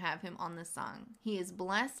thankful to have him on this song. He is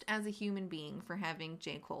blessed as a human being for having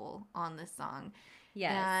J. Cole on this song.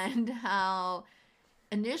 Yes. And how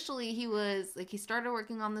initially he started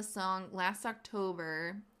working on the song last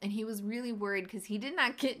October, and he was really worried because he did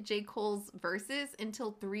not get J. Cole's verses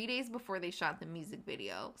until 3 days before they shot the music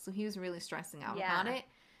video. So he was really stressing out about it.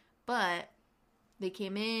 But they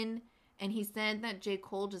came in, and he said that J.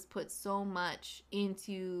 Cole just put so much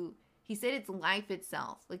into, he said it's life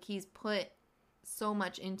itself. Like, he's put so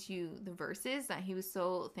much into the verses that he was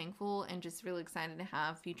so thankful and just really excited to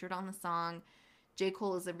have featured on the song. J.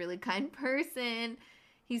 Cole is a really kind person.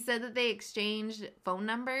 He said that they exchanged phone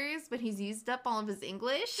numbers, but he's used up all of his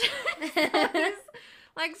English. So he's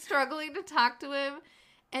like struggling to talk to him,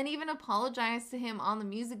 and even apologized to him on the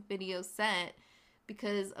music video set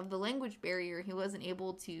because of the language barrier. He wasn't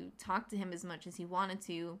able to talk to him as much as he wanted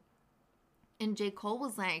to. And J. Cole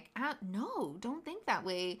was like, no, don't think that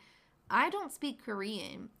way. I don't speak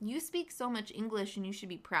Korean. You speak so much English, and you should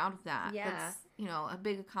be proud of that. Yeah. That's, a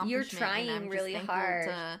big accomplishment. You're trying really hard.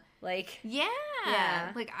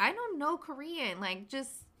 Yeah. Like, I don't know Korean. Like,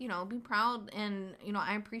 just, be proud. And,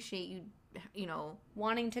 I appreciate you,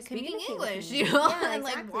 wanting to speaking communicate English, Yeah, and,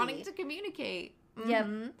 exactly. like, wanting to communicate. Yep.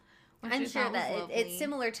 Mm-hmm. I'm sure that it's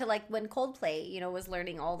similar to like when Coldplay, was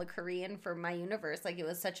learning all the Korean for My Universe. Like, it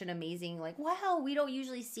was such an amazing, like, wow, we don't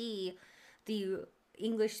usually see the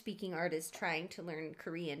English speaking artists trying to learn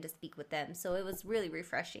Korean to speak with them. So it was really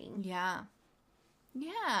refreshing. Yeah,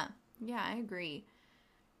 I agree.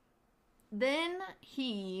 Then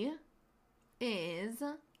he is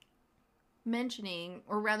mentioning,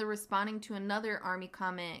 or rather responding to another ARMY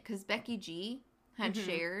comment, because Becky G had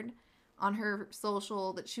shared on her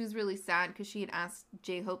social that she was really sad because she had asked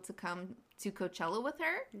J-Hope to come to Coachella with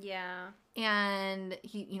her. Yeah. And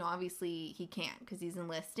he, obviously he can't because he's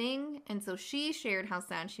enlisting. And so she shared how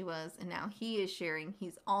sad she was, and now he is sharing.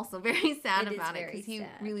 He's also very sad about it because he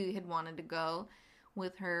really had wanted to go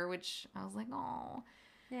with her, which I was like, oh.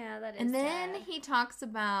 Yeah, that is And then sad. he talks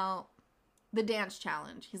about the dance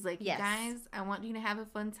challenge. He's like, yes. You guys, I want you to have a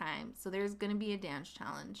fun time. So there's going to be a dance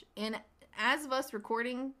challenge. And as of us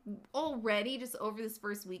recording already, just over this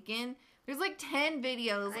first weekend, there's like 10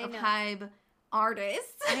 videos of Hybe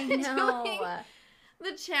artists doing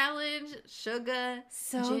the challenge. Suga,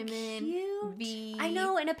 so Jimin, cute. V. I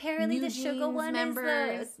know, and apparently New the Suga Jeans one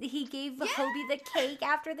members. is he gave Hobie the cake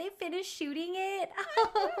after they finished shooting it.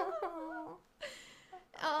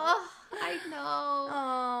 Oh, I know.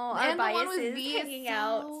 Oh, our and the one biases with V hanging is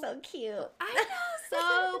out. So cute. I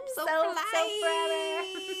know. So fly.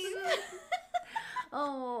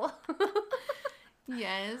 Oh.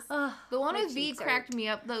 Yes. Oh, the one with V cracked me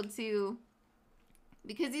up, though, too.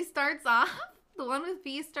 Because he starts off, the one with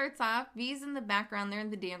V starts off, V's in the background, they're in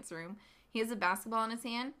the dance room. He has a basketball in his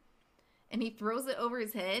hand. and he throws it over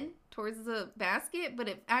his head towards the basket, but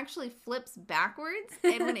it actually flips backwards,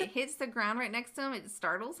 and when it hits the ground right next to him, it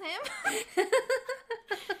startles him.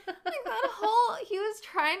 Like that whole, he was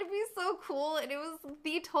trying to be so cool, and it was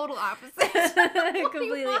the total opposite.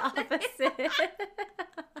 Completely opposite.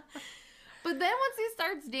 But then once he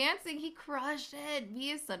starts dancing, he crushed it. He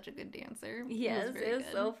is such a good dancer. Yes, it was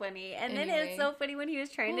so funny. And then it's so funny when he was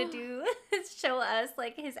trying to show us,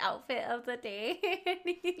 like, his outfit of the day.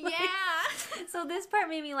 So this part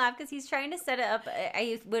made me laugh because he's trying to set it up,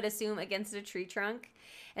 I would assume, against a tree trunk.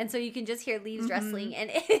 And so you can just hear leaves rustling, and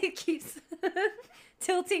it keeps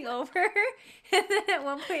tilting over. And then at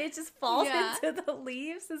one point it just falls into the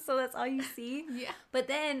leaves, and so that's all you see. But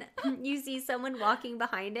then you see someone walking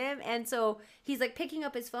behind him, and so he's like picking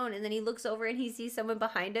up his phone, and then he looks over and he sees someone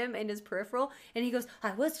behind him in his peripheral, and he goes,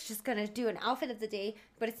 I was just gonna do an outfit of the day,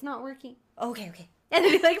 but it's not working. Okay. And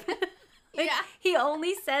then he he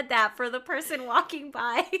only said that for the person walking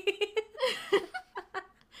by.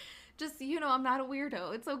 Just so you know, I'm not a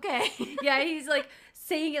weirdo. It's okay. He's like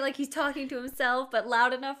saying it like he's talking to himself, but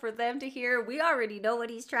loud enough for them to hear. We already know what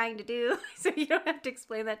he's trying to do, so you don't have to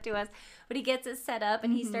explain that to us. But he gets it set up,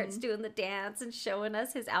 and he starts doing the dance and showing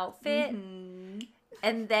us his outfit. And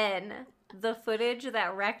then the footage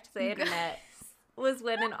that wrecked the internet was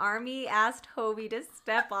when an army asked Hobie to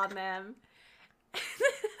step on them.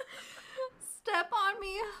 Step on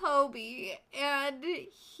me, Hobie. And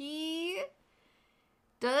he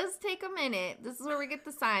does take a minute. This is where we get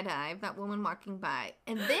the side eye of that woman walking by.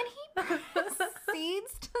 And then he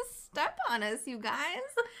proceeds to step on us, you guys.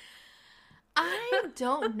 I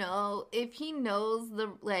don't know if he knows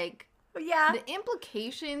the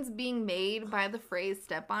implications being made by the phrase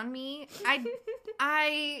step on me.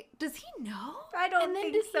 Does he know? I don't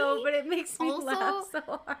think so, but it makes me laugh so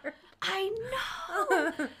hard. I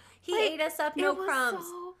know. He ate us up, no crumbs.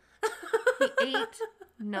 He ate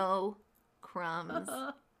no crumbs.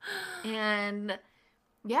 And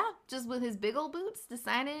just with his big old boots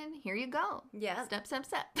decided, here you go.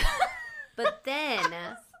 Step. But then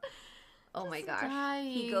oh my gosh,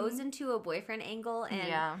 he goes into a boyfriend angle,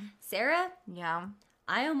 and Sarah,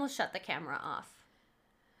 I almost shut the camera off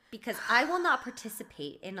because I will not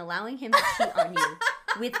participate in allowing him to cheat on you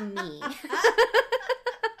with me.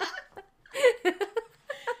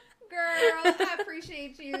 Girl, I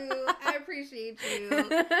appreciate you.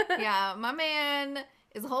 Yeah, my man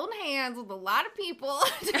is holding hands with a lot of people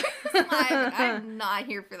during his life, and I'm not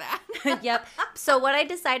here for that. Yep. So what I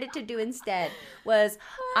decided to do instead was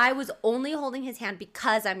I was only holding his hand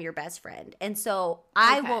because I'm your best friend. And so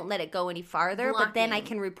I won't let it go any farther, but then I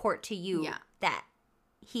can report to you that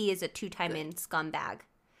he is a 2-time in scumbag.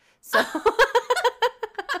 So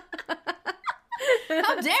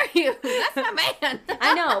how dare you? That's my man.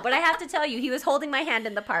 I know, but I have to tell you, he was holding my hand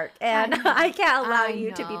in the park, and I can't allow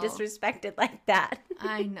you to be disrespected like that.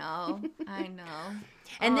 I know.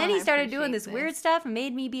 And then he started doing this weird stuff and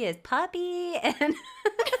made me be his puppy, and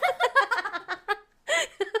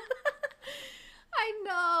I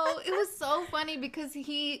know. It was so funny because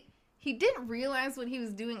he didn't realize what he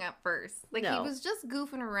was doing at first. He was just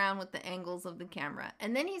goofing around with the angles of the camera.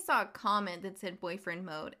 And then he saw a comment that said boyfriend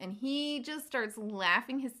mode. And he just starts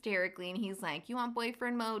laughing hysterically. And he's like, you want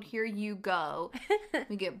boyfriend mode? Here you go.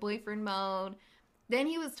 We get boyfriend mode. Then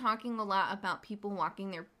he was talking a lot about people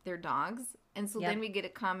walking their dogs. And so then we get a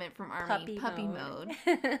comment from Army, puppy mode,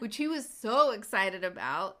 which he was so excited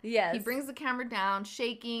about. Yes. He brings the camera down,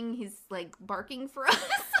 shaking. He's barking for us.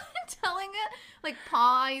 Telling it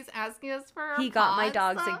paw, he's asking us for he got my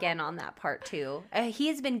dogs again on that part too.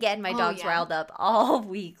 He's been getting my dogs riled up all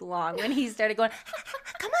week long. When he started going,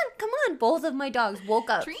 come on, both of my dogs woke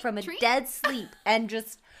up from a dead sleep and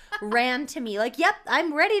just ran to me like, yep,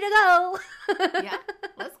 I'm ready to go. Yeah,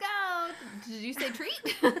 let's go. Did you say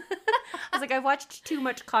treat? I was like, I've watched too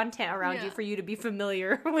much content around you for you to be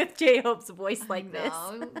familiar with J-Hope's voice like this.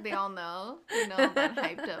 No, they all know. You know that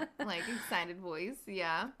hyped up, excited voice.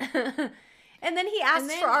 Yeah. And then he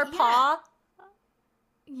asks for our paw.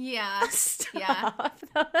 Yeah. Stop.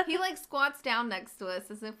 Yeah. He squats down next to us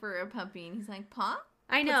as if we're a puppy, and he's like, paw?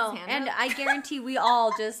 I know. And I guarantee we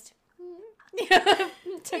all just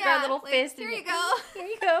took our little fist. Here you go. Here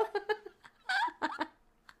you go.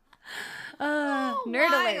 Nerd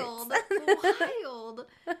wild.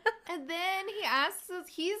 And then he asks us,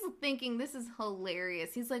 he's thinking this is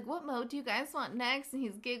hilarious. He's like, what mode do you guys want next? And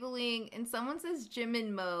he's giggling, and someone says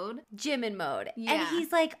Jimin mode. Jimin mode. Yeah. And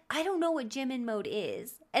he's like, I don't know what Jimin mode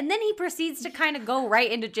is. And then he proceeds to kind of go right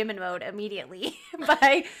into Jimin mode immediately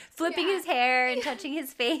by flipping his hair and touching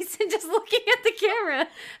his face and just looking at the camera.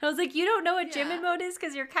 I was like, you don't know what Jimin mode is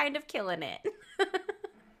because you're kind of killing it.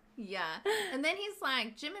 Yeah. And then he's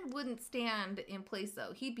like, Jimin wouldn't stand in place,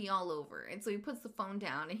 though. He'd be all over. And so he puts the phone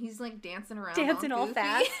down, and he's, like, dancing around all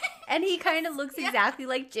fast. And he kind of looks exactly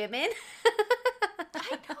like Jimin.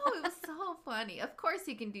 I know. It was so funny. Of course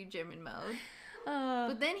he can do Jimin mode.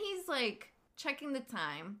 But then he's, like, checking the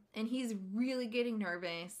time, and he's really getting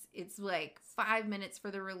nervous. It's, like, 5 minutes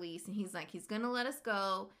for the release, and he's like, he's going to let us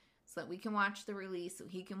go so that we can watch the release, so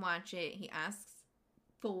he can watch it. He asks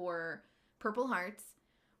for Purple Hearts.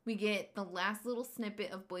 We get the last little snippet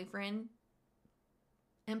of Boyfriend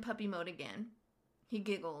and puppy mode again. He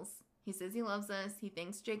giggles. He says he loves us. He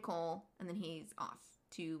thanks J. Cole. And then he's off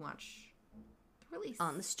to watch the release.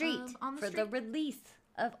 On the Street. The release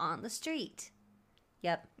of On the Street.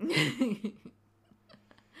 Yep.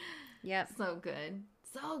 Yep. So good.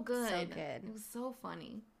 So good. So good. It was so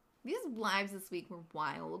funny. These lives this week were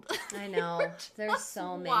wild. I know. There's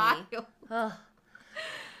so wild. many. Oh.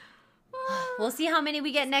 We'll see how many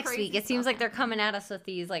we get next week. It seems like they're coming at us with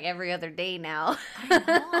these like every other day now. I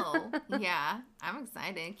know. Yeah. I'm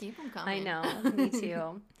excited. Keep them coming. I know. Me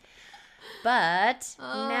too. But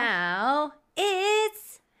now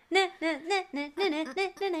it's Uni's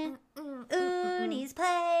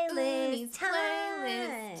playlist time.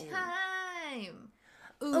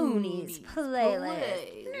 Uni's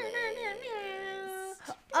playlist.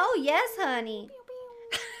 Oh, yes, honey.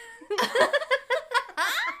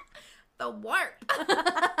 The warp.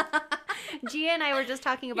 Gia and I were just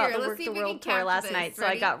talking about the Work the World tour last night, so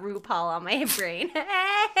I got RuPaul on my brain.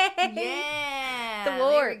 Yeah. The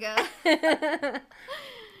warp. There we go.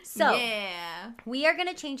 So, yeah. We are going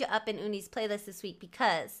to change it up in Uni's playlist this week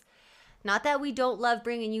because, not that we don't love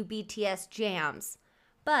bringing you BTS jams,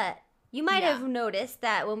 but you might have noticed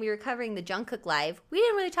that when we were covering the Jungkook live, we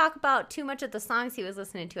didn't really talk about too much of the songs he was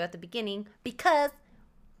listening to at the beginning because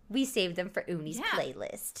we saved them for Uni's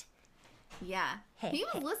playlist. Yeah. He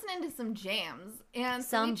was listening to some jams, and so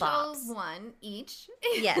some we chose one each.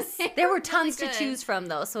 Yes. There were tons to choose from,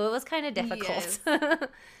 though, so it was kind of difficult. Yes.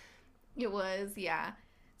 It was, yeah.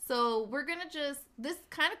 So we're going to this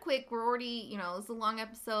kind of quick, we're already, it's a long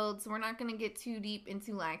episode, so we're not going to get too deep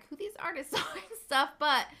into, like, who these artists are and stuff,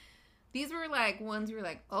 but these were, like, ones we were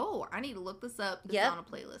like, oh, I need to look this up. This is on a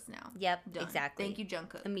playlist now. Yep, Done. exactly. Thank you,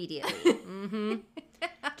 Jungkook. Immediately. Mm-hmm.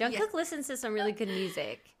 Jungkook listens to some really good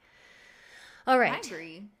music. All right.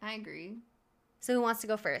 I agree. So who wants to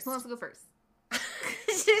go first? Let's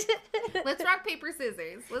rock, paper,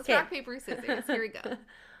 scissors. Rock, paper, scissors. Here we go.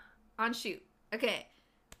 On shoot. Okay.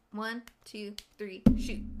 1, 2, 3,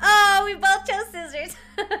 shoot. Oh, we both chose scissors.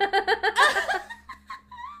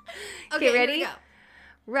 Okay, ready? Here we go.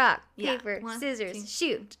 Rock, paper, scissors,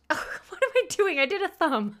 shoot. Oh, what am I doing? I did a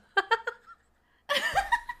thumb. Did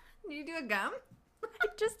you do a gum? I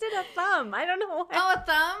just did a thumb. I don't know why. Oh, a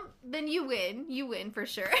thumb? Then you win. You win for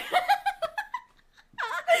sure.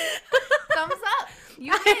 Thumbs up.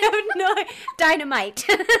 You win. I have no dynamite.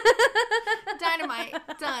 Dynamite.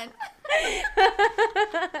 Done.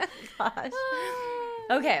 Gosh.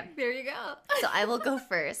 Okay. There you go. So I will go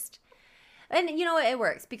first. And you know what? It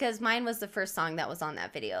works because mine was the first song that was on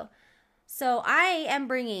that video. So I am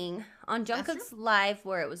bringing, on Jungkook's live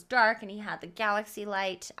where it was dark and he had the galaxy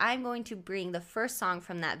light, I'm going to bring the first song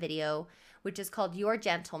from that video, which is called Your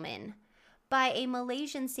Gentleman, by a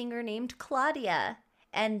Malaysian singer named Claudia.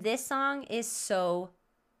 And this song is so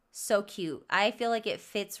cute. I feel like it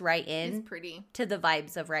fits right in. It's pretty. To the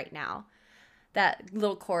vibes of right now. That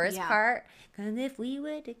little chorus part. 'Cause if we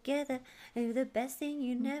were together, the best thing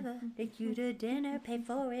you never, take you to dinner, pay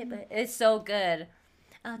for it. But it's so good.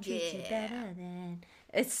 I'll treat you better than.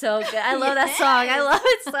 It's so good. I love that song. I love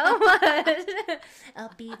it so much.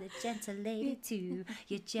 I'll be the gentle lady to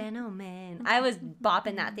your gentleman. I was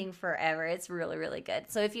bopping that thing forever. It's really, really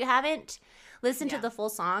good. So if you haven't listened to the full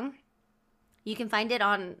song, you can find it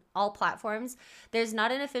on all platforms. There's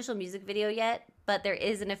not an official music video yet, but there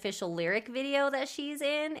is an official lyric video that she's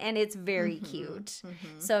in, and it's very cute.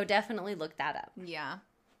 Mm-hmm. So definitely look that up. Yeah.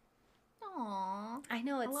 Aww. I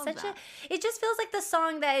know, it's such a... It just feels like the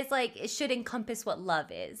song that is like, it should encompass what love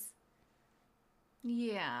is.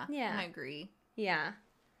 Yeah. Yeah. I agree. Yeah.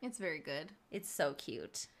 It's very good. It's so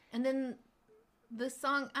cute. And then the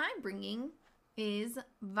song I'm bringing is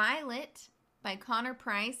Violet by Connor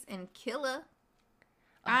Price and Killa.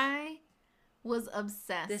 I was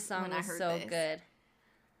obsessed this song when I heard so this. good.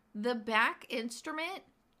 The back instrument,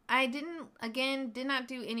 I did not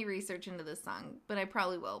do any research into this song, but I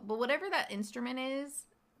probably will. But whatever that instrument is,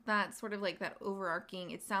 that sort of like that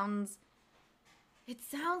overarching, it sounds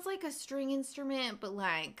like a string instrument, but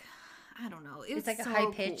like, I don't know. It's like so a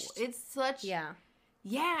high pitched. Cool. It's such, yeah.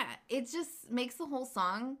 It just makes the whole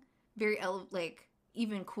song very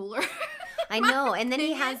even cooler. I know. And then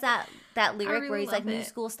he has that lyric where he's like, new it.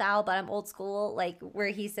 school style, but I'm old school. Like, where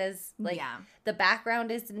he says, like, the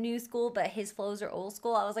background is new school, but his flows are old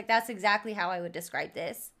school. I was like, that's exactly how I would describe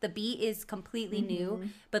this. The beat is completely new,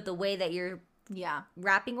 but the way that you're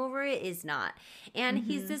rapping over it is not. And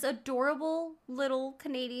he's this adorable little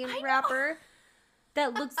Canadian rapper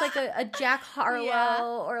that looks like a Jack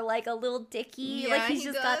Harlow or like a Little Dicky. Like, he's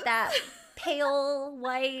just got that pale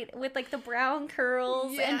white with like the brown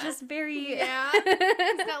curls and just very he's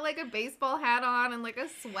got like a baseball hat on and like a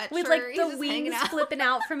sweatshirt with like the wings flipping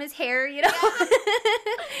out from his hair, you know.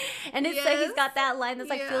 And it's like he's got that line that's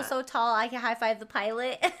like, feel so tall I can high five the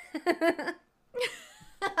pilot.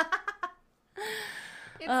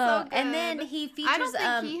 It's so good. And then he features I don't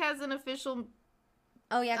think he has an official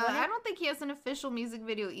go ahead. I don't think he has an official music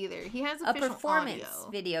video either. He has a performance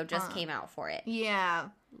video just came out for it. Yeah.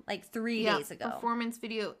 Like 3 days ago. Performance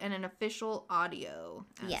video and an official audio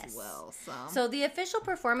as well. So the official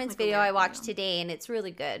performance video I watched today, and it's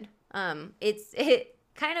really good. It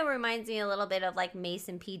kind of reminds me a little bit of like Mace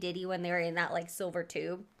and P. Diddy when they were in that like silver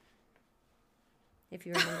tube. If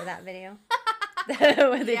you remember that video.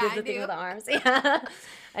 When they did the thing with the arms. Yeah.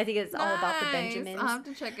 I think it's all about the Benjamins. I'll have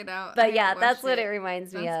to check it out. But yeah, that's what it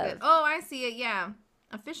reminds me of. Good. Oh, I see it. Yeah.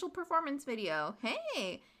 Official performance video.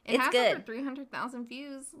 Hey. It has over 300,000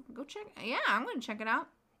 views. Go check. Yeah, I'm going to check it out.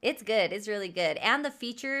 It's good. It's really good. And the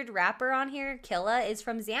featured rapper on here, Killa, is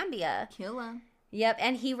from Zambia. Killa. Yep,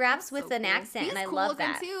 and he raps with an accent, and I love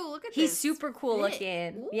that. He's cool looking too. Look at He's super cool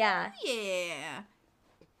looking. Ooh, yeah. Yeah.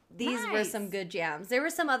 These were some good jams. There were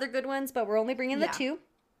some other good ones, but we're only bringing the 2.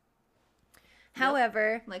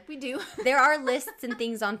 However, like we do, there are lists and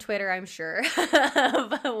things on Twitter, I'm sure,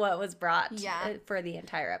 of what was brought for the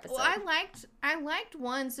entire episode. Well, I liked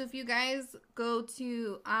one. So if you guys go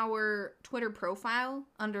to our Twitter profile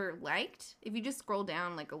under liked, if you just scroll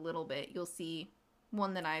down like a little bit, you'll see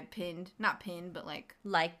one that I pinned. Not pinned, but like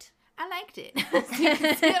liked. I liked it. So you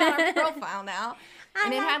can see it on our profile now.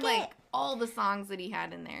 And it had like all the songs that he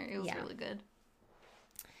had in there. It was really good.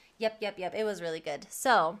 Yep. It was really good.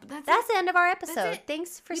 So that's the end of our episode.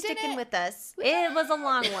 Thanks for sticking with us. It was a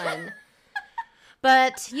long one.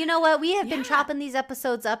 But you know what? We have been chopping these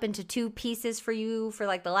episodes up into 2 pieces for you for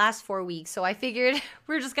like the last 4 weeks. So I figured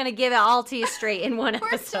we're just going to give it all to you straight in one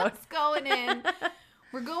episode. We're just going in.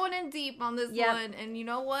 We're going in deep on this one. And you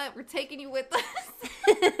know what? We're taking you with us.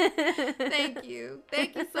 Thank you.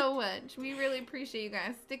 Thank you so much. We really appreciate you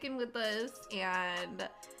guys sticking with us. And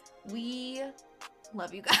we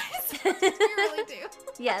love you guys. We really do.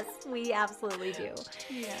 Yes, we absolutely do.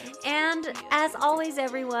 Yes. And as always,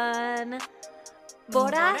 everyone,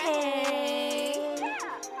 Borahae.